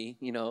bowed their knee.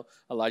 You know,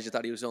 Elijah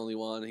thought he was the only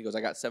one. He goes,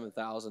 I got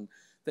 7,000.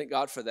 Thank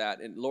God for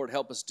that, and Lord,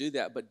 help us do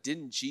that. But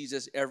didn't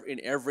Jesus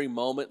in every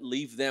moment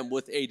leave them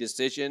with a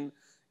decision?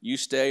 You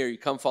stay or you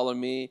come follow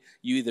me.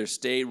 You either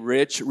stay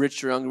rich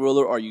young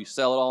ruler, or you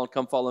sell it all and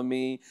come follow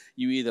me.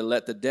 You either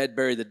let the dead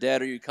bury the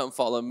dead, or you come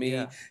follow me.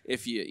 Yeah.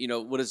 If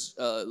what does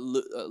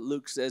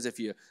Luke says, if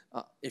you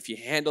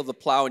handle the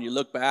plow and you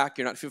look back,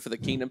 you're not fit for the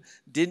kingdom.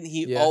 Didn't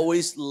he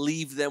always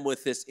leave them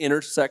with this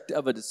intersect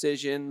of a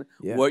decision,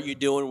 what you're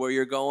doing, where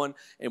you're going?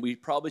 And we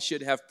probably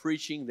should have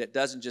preaching that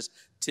doesn't just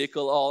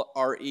tickle all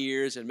our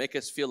ears and make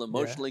us feel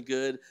emotionally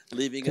good,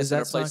 leaving us in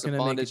our place of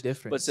bondage,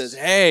 but says,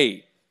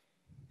 hey,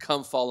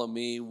 come follow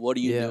me. What are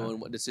you doing?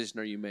 What decision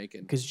are you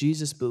making? Because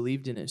Jesus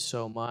believed in it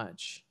so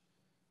much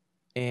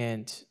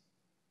And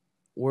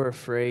we're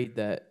afraid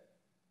that,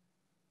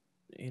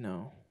 you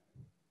know,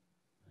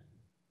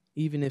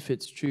 even if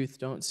it's truth,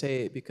 don't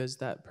say it because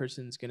that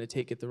person's going to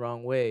take it the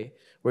wrong way.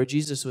 Where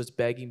Jesus was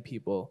begging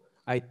people,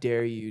 I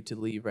dare you to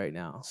leave right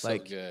now. So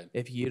Like, good.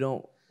 if you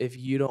don't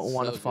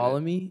want So to follow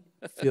good. me,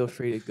 feel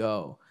free to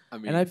go. I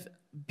And mean,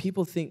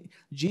 people think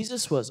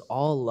Jesus was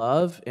all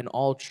love and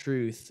all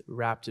truth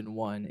wrapped in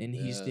one, and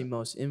he's the yeah,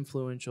 most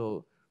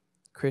influential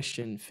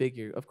Christian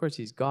figure. Of course,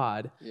 he's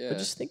God, but yeah,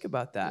 just think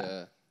about that.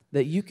 yeah.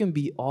 That you can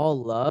be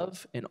all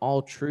love and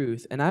all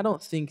truth, and I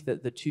don't think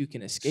that the two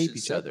can escape Should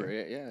each other.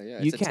 separate. Yeah, yeah.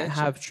 You It's a can't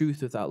tension. have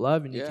truth without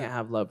love, and you Yeah. can't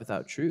have love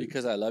without truth.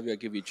 Because I love you, I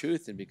give you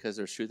truth, and because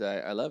there's truth,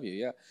 I love you.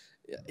 Yeah.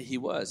 He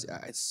was.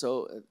 It's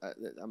so.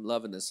 I'm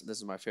loving this. This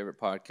is my favorite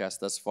podcast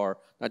thus far.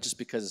 Not just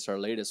because it's our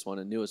latest one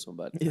and newest one,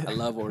 but Yeah. I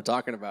love what we're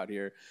talking about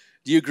here.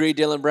 Do you agree,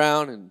 Dylan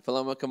Brown and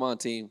Paloma? Come on,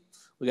 team.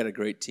 We got a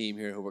great team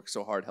here who works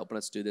so hard helping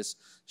us do this.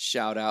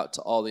 Shout out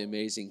to all the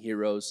amazing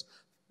heroes,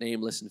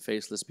 nameless and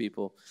faceless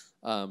people.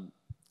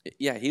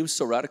 Yeah, he was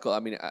so radical. I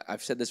mean,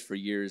 I've said this for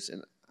years,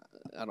 and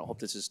I don't hope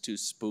this is too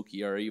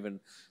spooky or even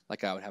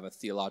like I would have a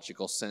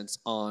theological sense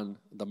on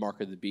the mark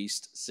of the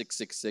beast,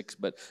 666,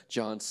 but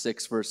John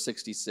 6, verse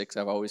 66,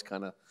 I've always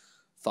kind of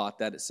thought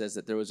that it says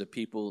that there was a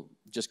people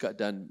he just got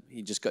done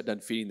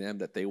feeding them,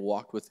 that they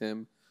walked with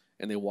him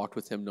and they walked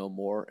with him no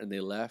more and they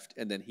left.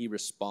 And then he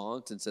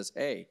responds and says,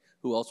 hey,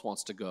 who else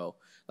wants to go?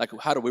 Like,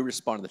 how do we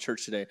respond in the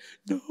church today?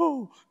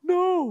 No.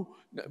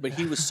 But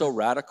he was so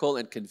radical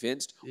and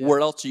convinced, where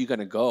else are you going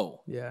to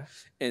go? Yeah.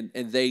 And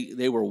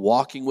they were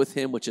walking with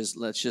him, which is,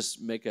 let's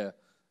just make a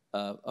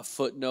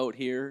footnote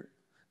here.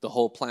 The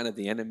whole plan of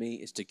the enemy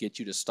is to get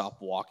you to stop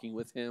walking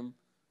with him,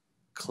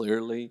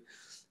 clearly.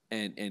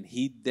 And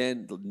he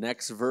then, the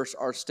next verse,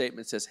 our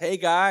statement says, hey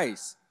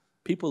guys,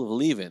 people are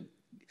leaving.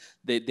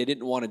 They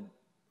didn't want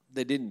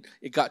to,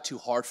 it got too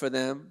hard for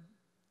them.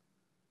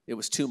 It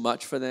was too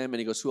much for them. And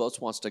he goes, who else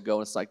wants to go?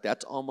 And it's like,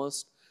 that's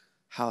almost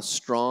how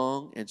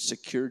strong and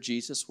secure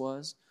Jesus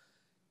was.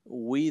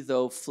 We,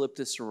 though, flip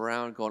this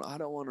around going, I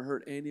don't want to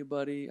hurt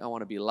anybody. I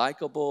want to be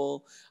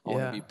likable. I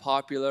want to be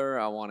popular.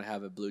 I want to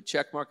have a blue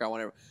check mark.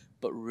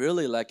 But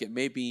really, like, it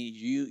may be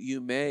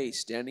you may,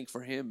 standing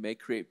for him, may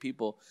create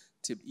people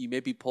you may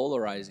be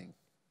polarizing.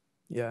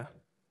 Yeah.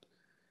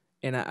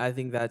 And I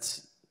think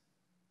that's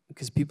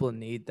because people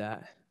need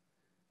that.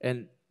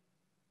 And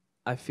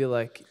I feel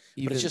like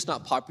but it's just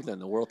not popular in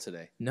the world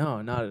today.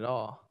 No, not at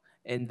all.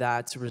 And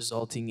that's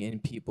resulting in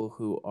people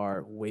who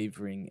are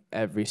wavering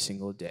every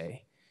single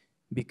day.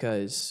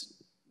 Because,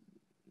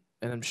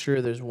 and I'm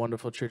sure there's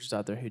wonderful churches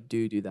out there who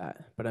do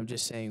that, but I'm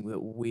just saying that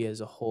we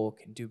as a whole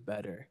can do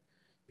better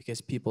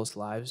because people's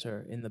lives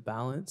are in the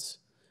balance.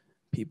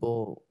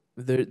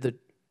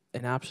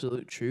 An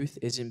absolute truth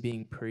isn't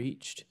being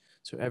preached,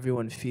 so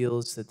everyone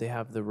feels that they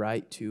have the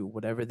right to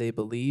whatever they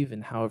believe,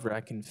 and however I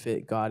can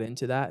fit God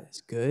into that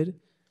is good.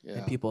 Yeah.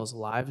 And people's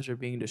lives are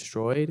being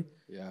destroyed.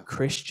 Yeah.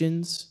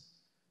 Christians,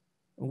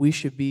 we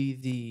should be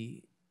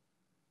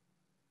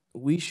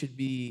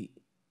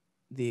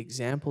the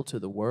example to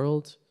the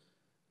world,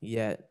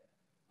 yet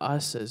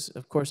us as,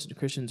 of course, the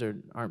Christians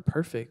aren't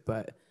perfect,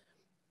 but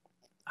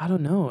I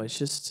don't know. It's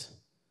just...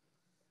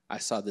 I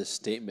saw this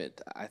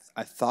statement.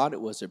 I thought it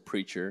was a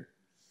preacher.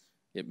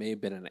 It may have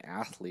been an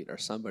athlete or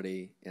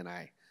somebody, and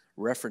I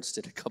referenced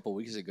it a couple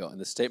weeks ago, and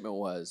the statement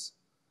was,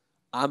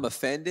 I'm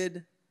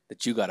offended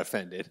that you got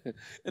offended.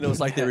 And it was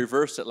like they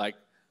reversed it, like,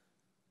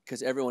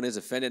 because everyone is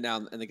offended now,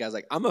 and the guy's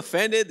like, I'm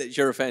offended that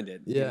you're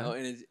offended. Yeah. You know,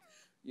 and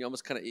you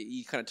almost kind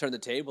of turn the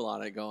table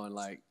on it, going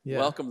like,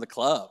 welcome to the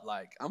club.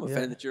 Like, I'm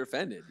offended that you're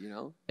offended, you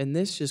know? And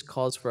this just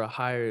calls for a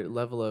higher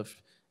level of,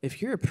 if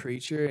you're a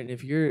preacher and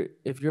if you're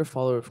a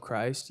follower of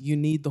Christ, you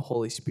need the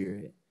Holy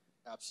Spirit.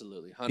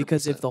 Absolutely, 100%.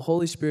 Because if the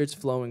Holy Spirit's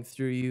flowing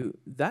through you,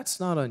 that's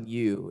not on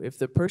you. If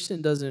the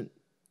person doesn't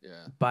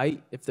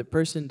bite, if the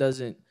person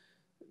doesn't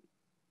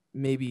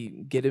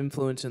maybe get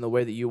influenced in the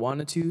way that you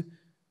wanted to,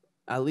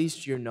 at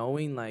least you're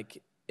knowing,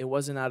 like, it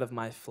wasn't out of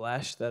my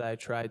flesh that I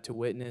tried to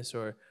witness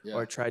or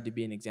tried to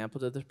be an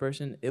example to this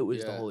person. It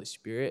was the Holy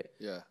Spirit.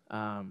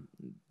 Yeah.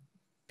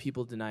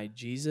 People deny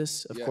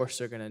Jesus, of course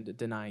they're going to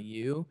deny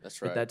you.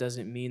 That's right. But that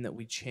doesn't mean that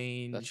we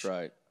change That's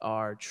right.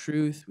 our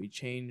truth. We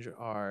change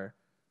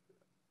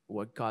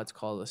what God's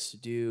called us to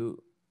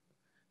do.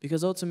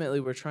 Because ultimately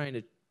we're trying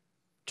to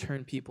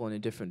turn people in a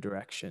different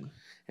direction.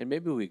 And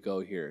maybe we go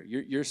here.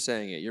 You're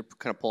saying it. You're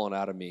kind of pulling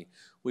out of me.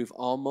 We've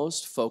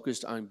almost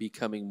focused on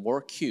becoming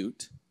more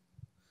cute,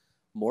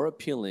 more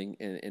appealing,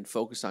 and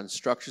focused on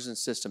structures and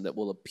system that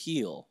will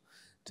appeal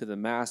to the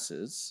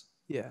masses.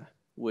 Yeah.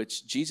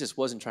 Which Jesus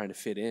wasn't trying to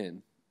fit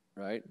in,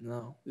 right?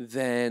 No.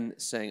 Then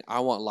saying, I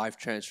want life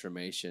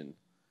transformation.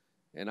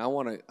 And I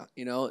want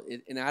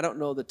to, and I don't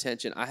know the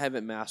tension. I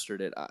haven't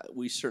mastered it.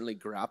 We certainly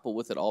grapple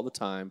with it all the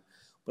time.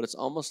 But it's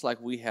almost like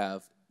we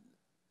have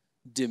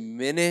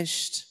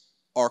diminished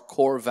our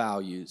core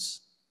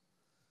values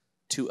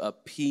to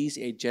appease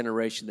a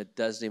generation that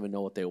doesn't even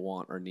know what they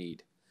want or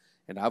need.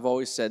 And I've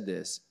always said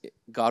this,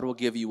 God will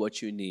give you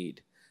what you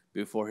need,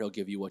 before he'll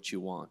give you what you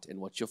want. And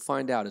what you'll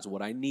find out is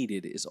what I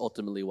needed is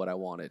ultimately what I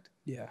wanted.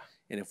 Yeah.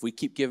 And if we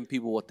keep giving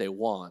people what they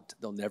want,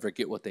 they'll never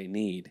get what they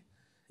need.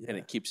 Yeah. And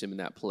it keeps them in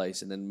that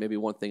place. And then maybe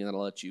one thing, and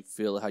I'll let you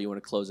feel how you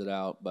want to close it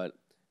out, but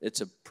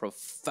it's a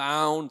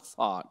profound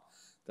thought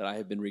that I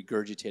have been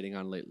regurgitating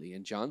on lately.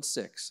 In John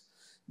 6,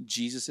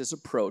 Jesus is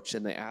approached,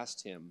 and they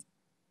asked him,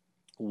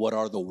 what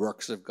are the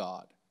works of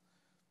God?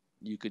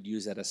 You could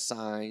use that as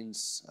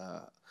signs.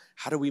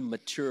 How do we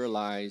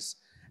materialize?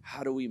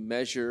 How do we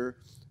measure?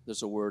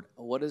 There's a word.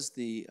 What is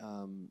the,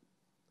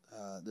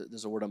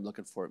 there's a word I'm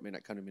looking for. It may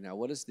not come to me now.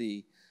 What is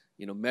the,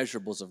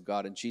 measurables of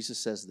God? And Jesus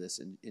says this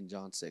in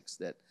John 6,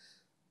 that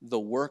the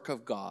work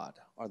of God,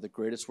 or the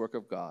greatest work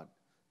of God,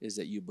 is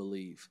that you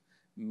believe.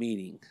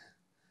 Meaning,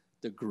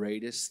 the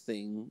greatest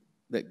thing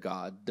that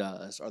God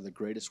does, or the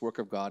greatest work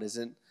of God,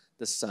 isn't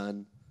the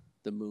sun,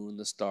 the moon,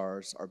 the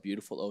stars, our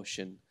beautiful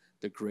ocean.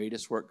 The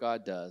greatest work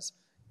God does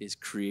is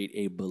create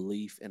a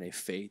belief and a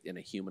faith in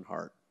a human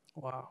heart.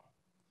 Wow.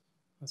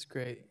 That's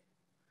great.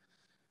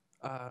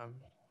 So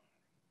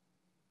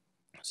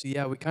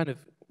yeah, we kind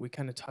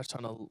of touched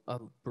on a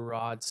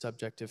broad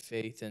subject of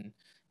faith, and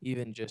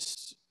even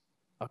just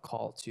a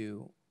call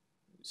to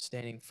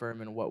standing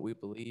firm in what we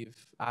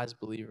believe as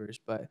believers.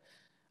 But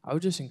I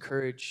would just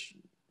encourage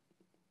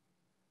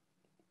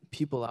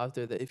people out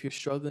there that if you're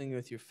struggling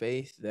with your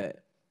faith,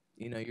 that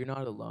you're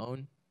not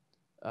alone.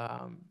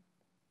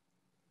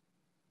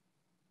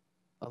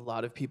 A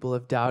lot of people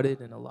have doubted,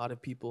 and a lot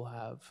of people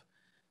have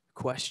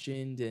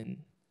questioned, and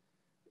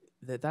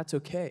that's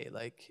okay.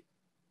 Like,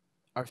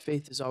 our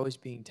faith is always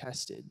being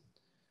tested.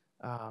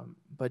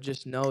 But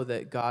just know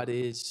that God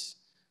is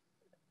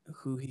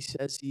who he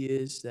says he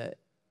is, that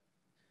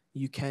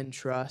you can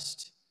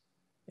trust.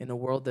 In a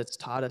world that's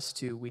taught us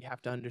we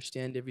have to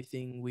understand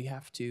everything. We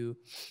have to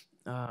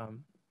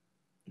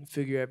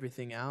figure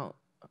everything out.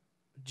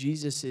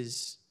 Jesus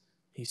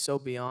he's so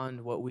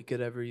beyond what we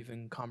could ever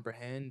even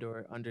comprehend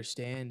or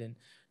understand, and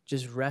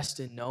just rest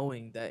in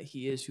knowing that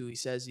he is who he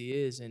says he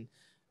is, and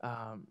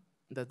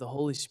that the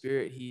Holy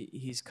Spirit,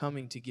 he's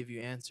coming to give you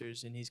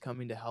answers, and he's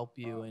coming to help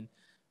you. And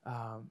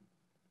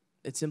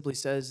it simply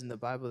says in the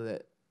Bible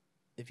that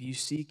if you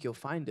seek, you'll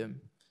find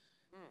him.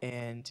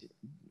 And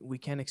we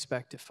can't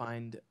expect to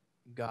find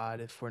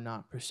God if we're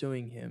not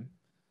pursuing him.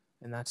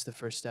 And that's the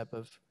first step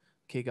of,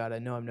 okay, God, I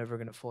know I'm never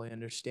going to fully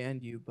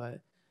understand you,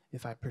 but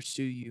if I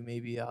pursue you,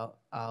 maybe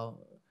I'll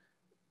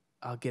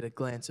get a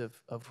glance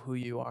of who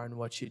you are and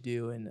what you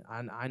do. And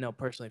I know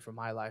personally for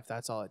my life,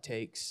 that's all it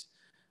takes.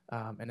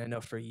 And I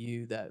know for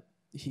you that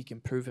he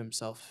can prove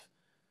himself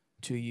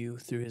to you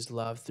through his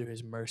love, through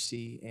his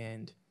mercy,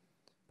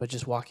 but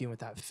just walking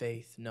with that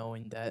faith,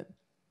 knowing that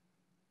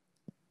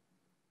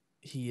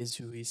he is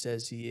who he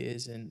says he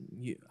is,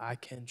 and I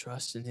can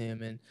trust in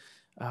him.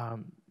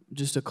 And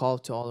just a call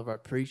to all of our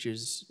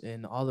preachers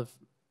and all of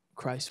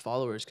Christ's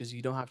followers, because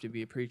you don't have to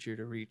be a preacher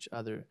to reach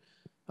other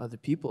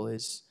people,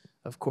 is,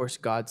 of course,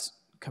 God's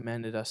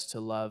commanded us to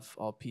love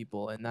all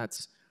people, and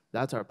that's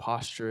our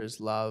posture,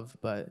 is love.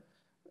 But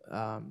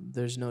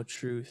there's no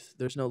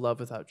love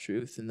without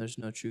truth, and there's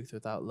no truth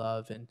without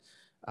love. And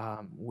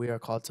we are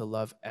called to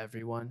love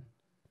everyone.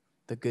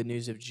 The good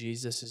news of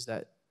Jesus is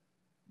that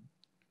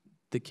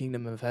the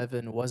kingdom of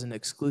heaven wasn't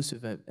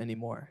exclusive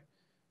anymore.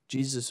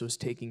 Jesus was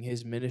taking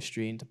his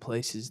ministry into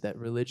places that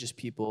religious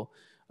people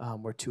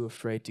were too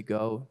afraid to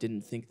go,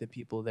 didn't think the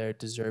people there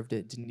deserved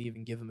it, didn't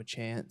even give him a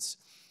chance.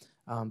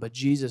 But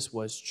Jesus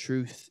was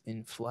truth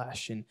in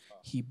flesh, and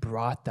he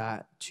brought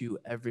that to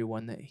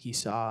everyone that he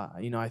saw.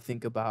 I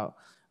think about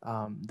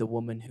the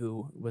woman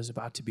who was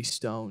about to be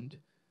stoned,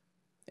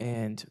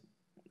 and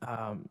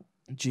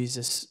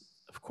Jesus,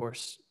 of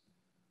course,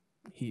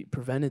 he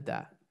prevented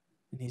that.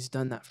 And he's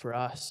done that for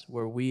us,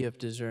 where we have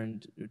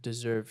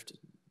deserved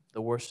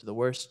the worst of the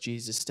worst.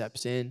 Jesus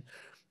steps in.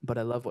 But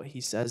I love what he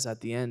says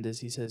at the end,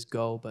 is he says,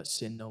 go, but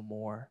sin no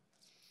more.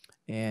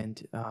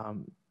 And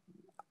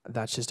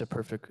that's just a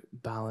perfect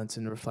balance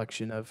and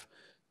reflection of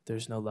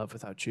there's no love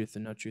without truth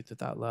and no truth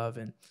without love.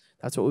 And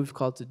that's what we've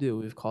called to do.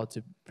 We've called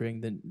to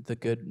bring the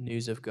good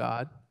news of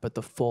God, but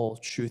the full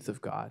truth of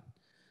God.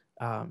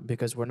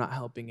 Because we're not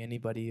helping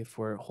anybody if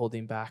we're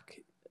holding back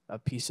a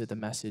piece of the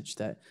message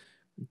that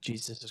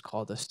Jesus has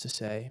called us to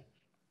say.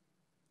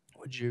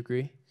 Would you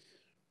agree?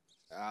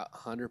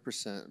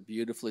 100%.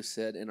 Beautifully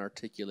said and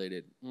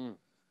articulated.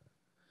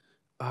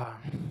 I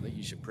think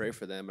you should pray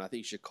for them. And I think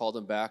you should call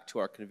them back to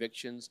our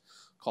convictions,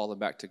 call them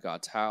back to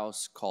God's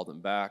house, call them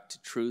back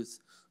to truth,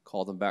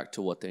 call them back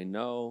to what they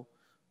know.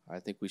 I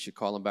think we should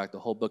call them back. The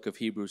whole book of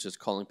Hebrews is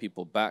calling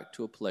people back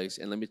to a place.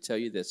 And let me tell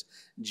you this,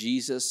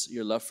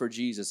 your love for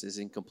Jesus is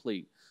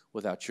incomplete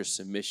without your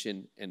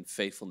submission and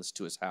faithfulness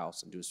to his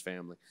house and to his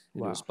family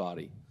and to his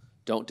body.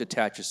 Don't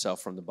detach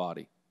yourself from the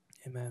body.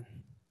 Amen.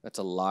 That's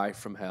a lie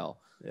from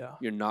hell. Yeah.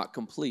 You're not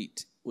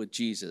complete with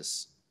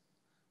Jesus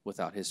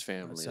without his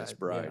family, his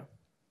bride.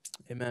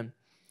 Yeah. Amen.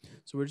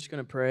 So we're just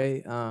going to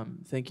pray.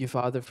 Thank you,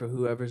 Father, for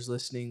whoever's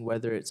listening,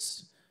 whether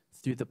it's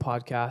through the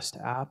podcast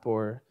app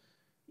or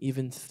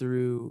even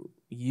through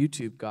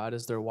YouTube, God,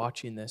 as they're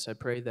watching this. I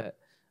pray that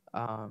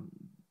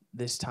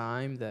this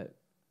time, that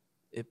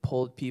it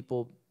pulled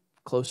people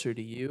closer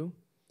to you.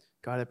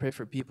 God, I pray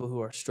for people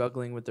who are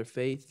struggling with their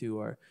faith, who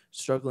are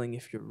struggling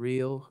if you're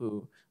real,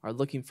 who are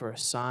looking for a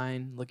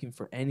sign, looking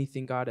for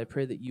anything. God, I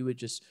pray that you would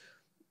just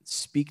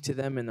speak to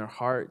them in their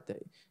heart,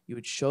 that you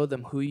would show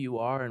them who you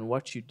are and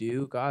what you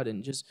do, God,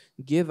 and just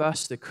give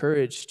us the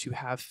courage to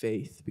have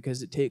faith,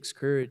 because it takes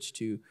courage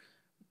to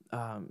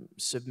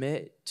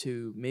submit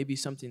to maybe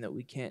something that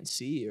we can't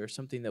see or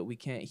something that we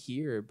can't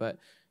hear, but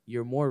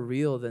you're more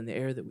real than the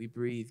air that we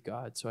breathe,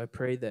 God. So I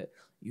pray that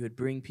you would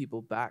bring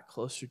people back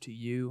closer to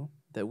you,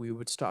 that we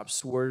would stop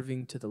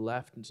swerving to the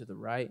left and to the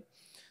right.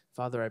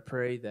 Father, I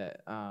pray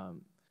that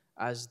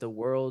as the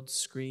world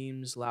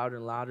screams louder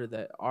and louder,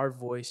 that our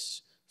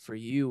voice for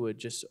you would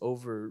just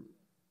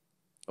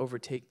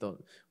overtake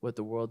what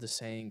the world is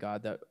saying,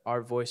 God, that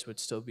our voice would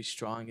still be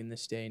strong in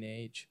this day and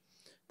age,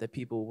 that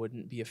people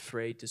wouldn't be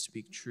afraid to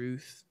speak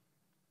truth,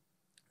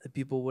 that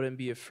people wouldn't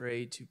be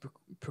afraid to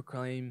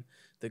proclaim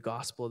the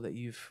gospel that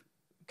you've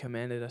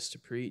commanded us to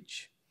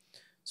preach.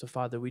 So,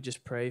 Father, we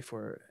just pray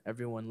for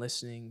everyone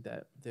listening,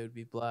 that they would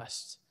be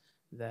blessed,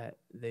 that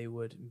they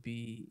would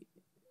be,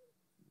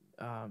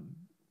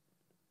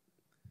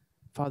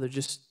 Father,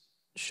 just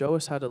show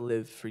us how to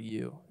live for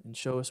you and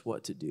show us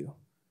what to do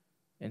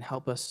and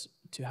help us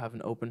to have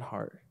an open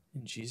heart.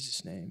 In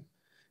Jesus' name,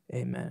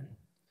 amen.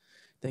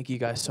 Thank you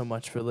guys so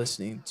much for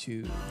listening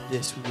to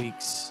this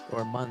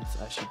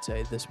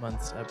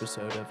month's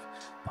episode of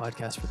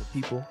Podcast for the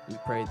People. We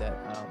pray that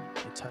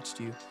it touched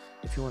you.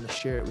 If you want to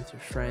share it with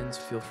your friends,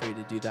 feel free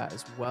to do that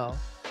as well.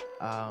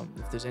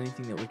 If there's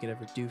anything that we could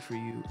ever do for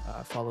you,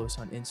 follow us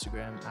on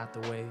Instagram at The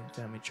Way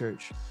Family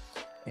Church,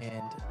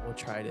 and we'll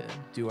try to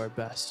do our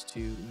best to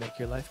make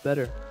your life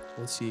better.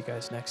 We'll see you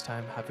guys next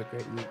time. Have a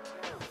great week.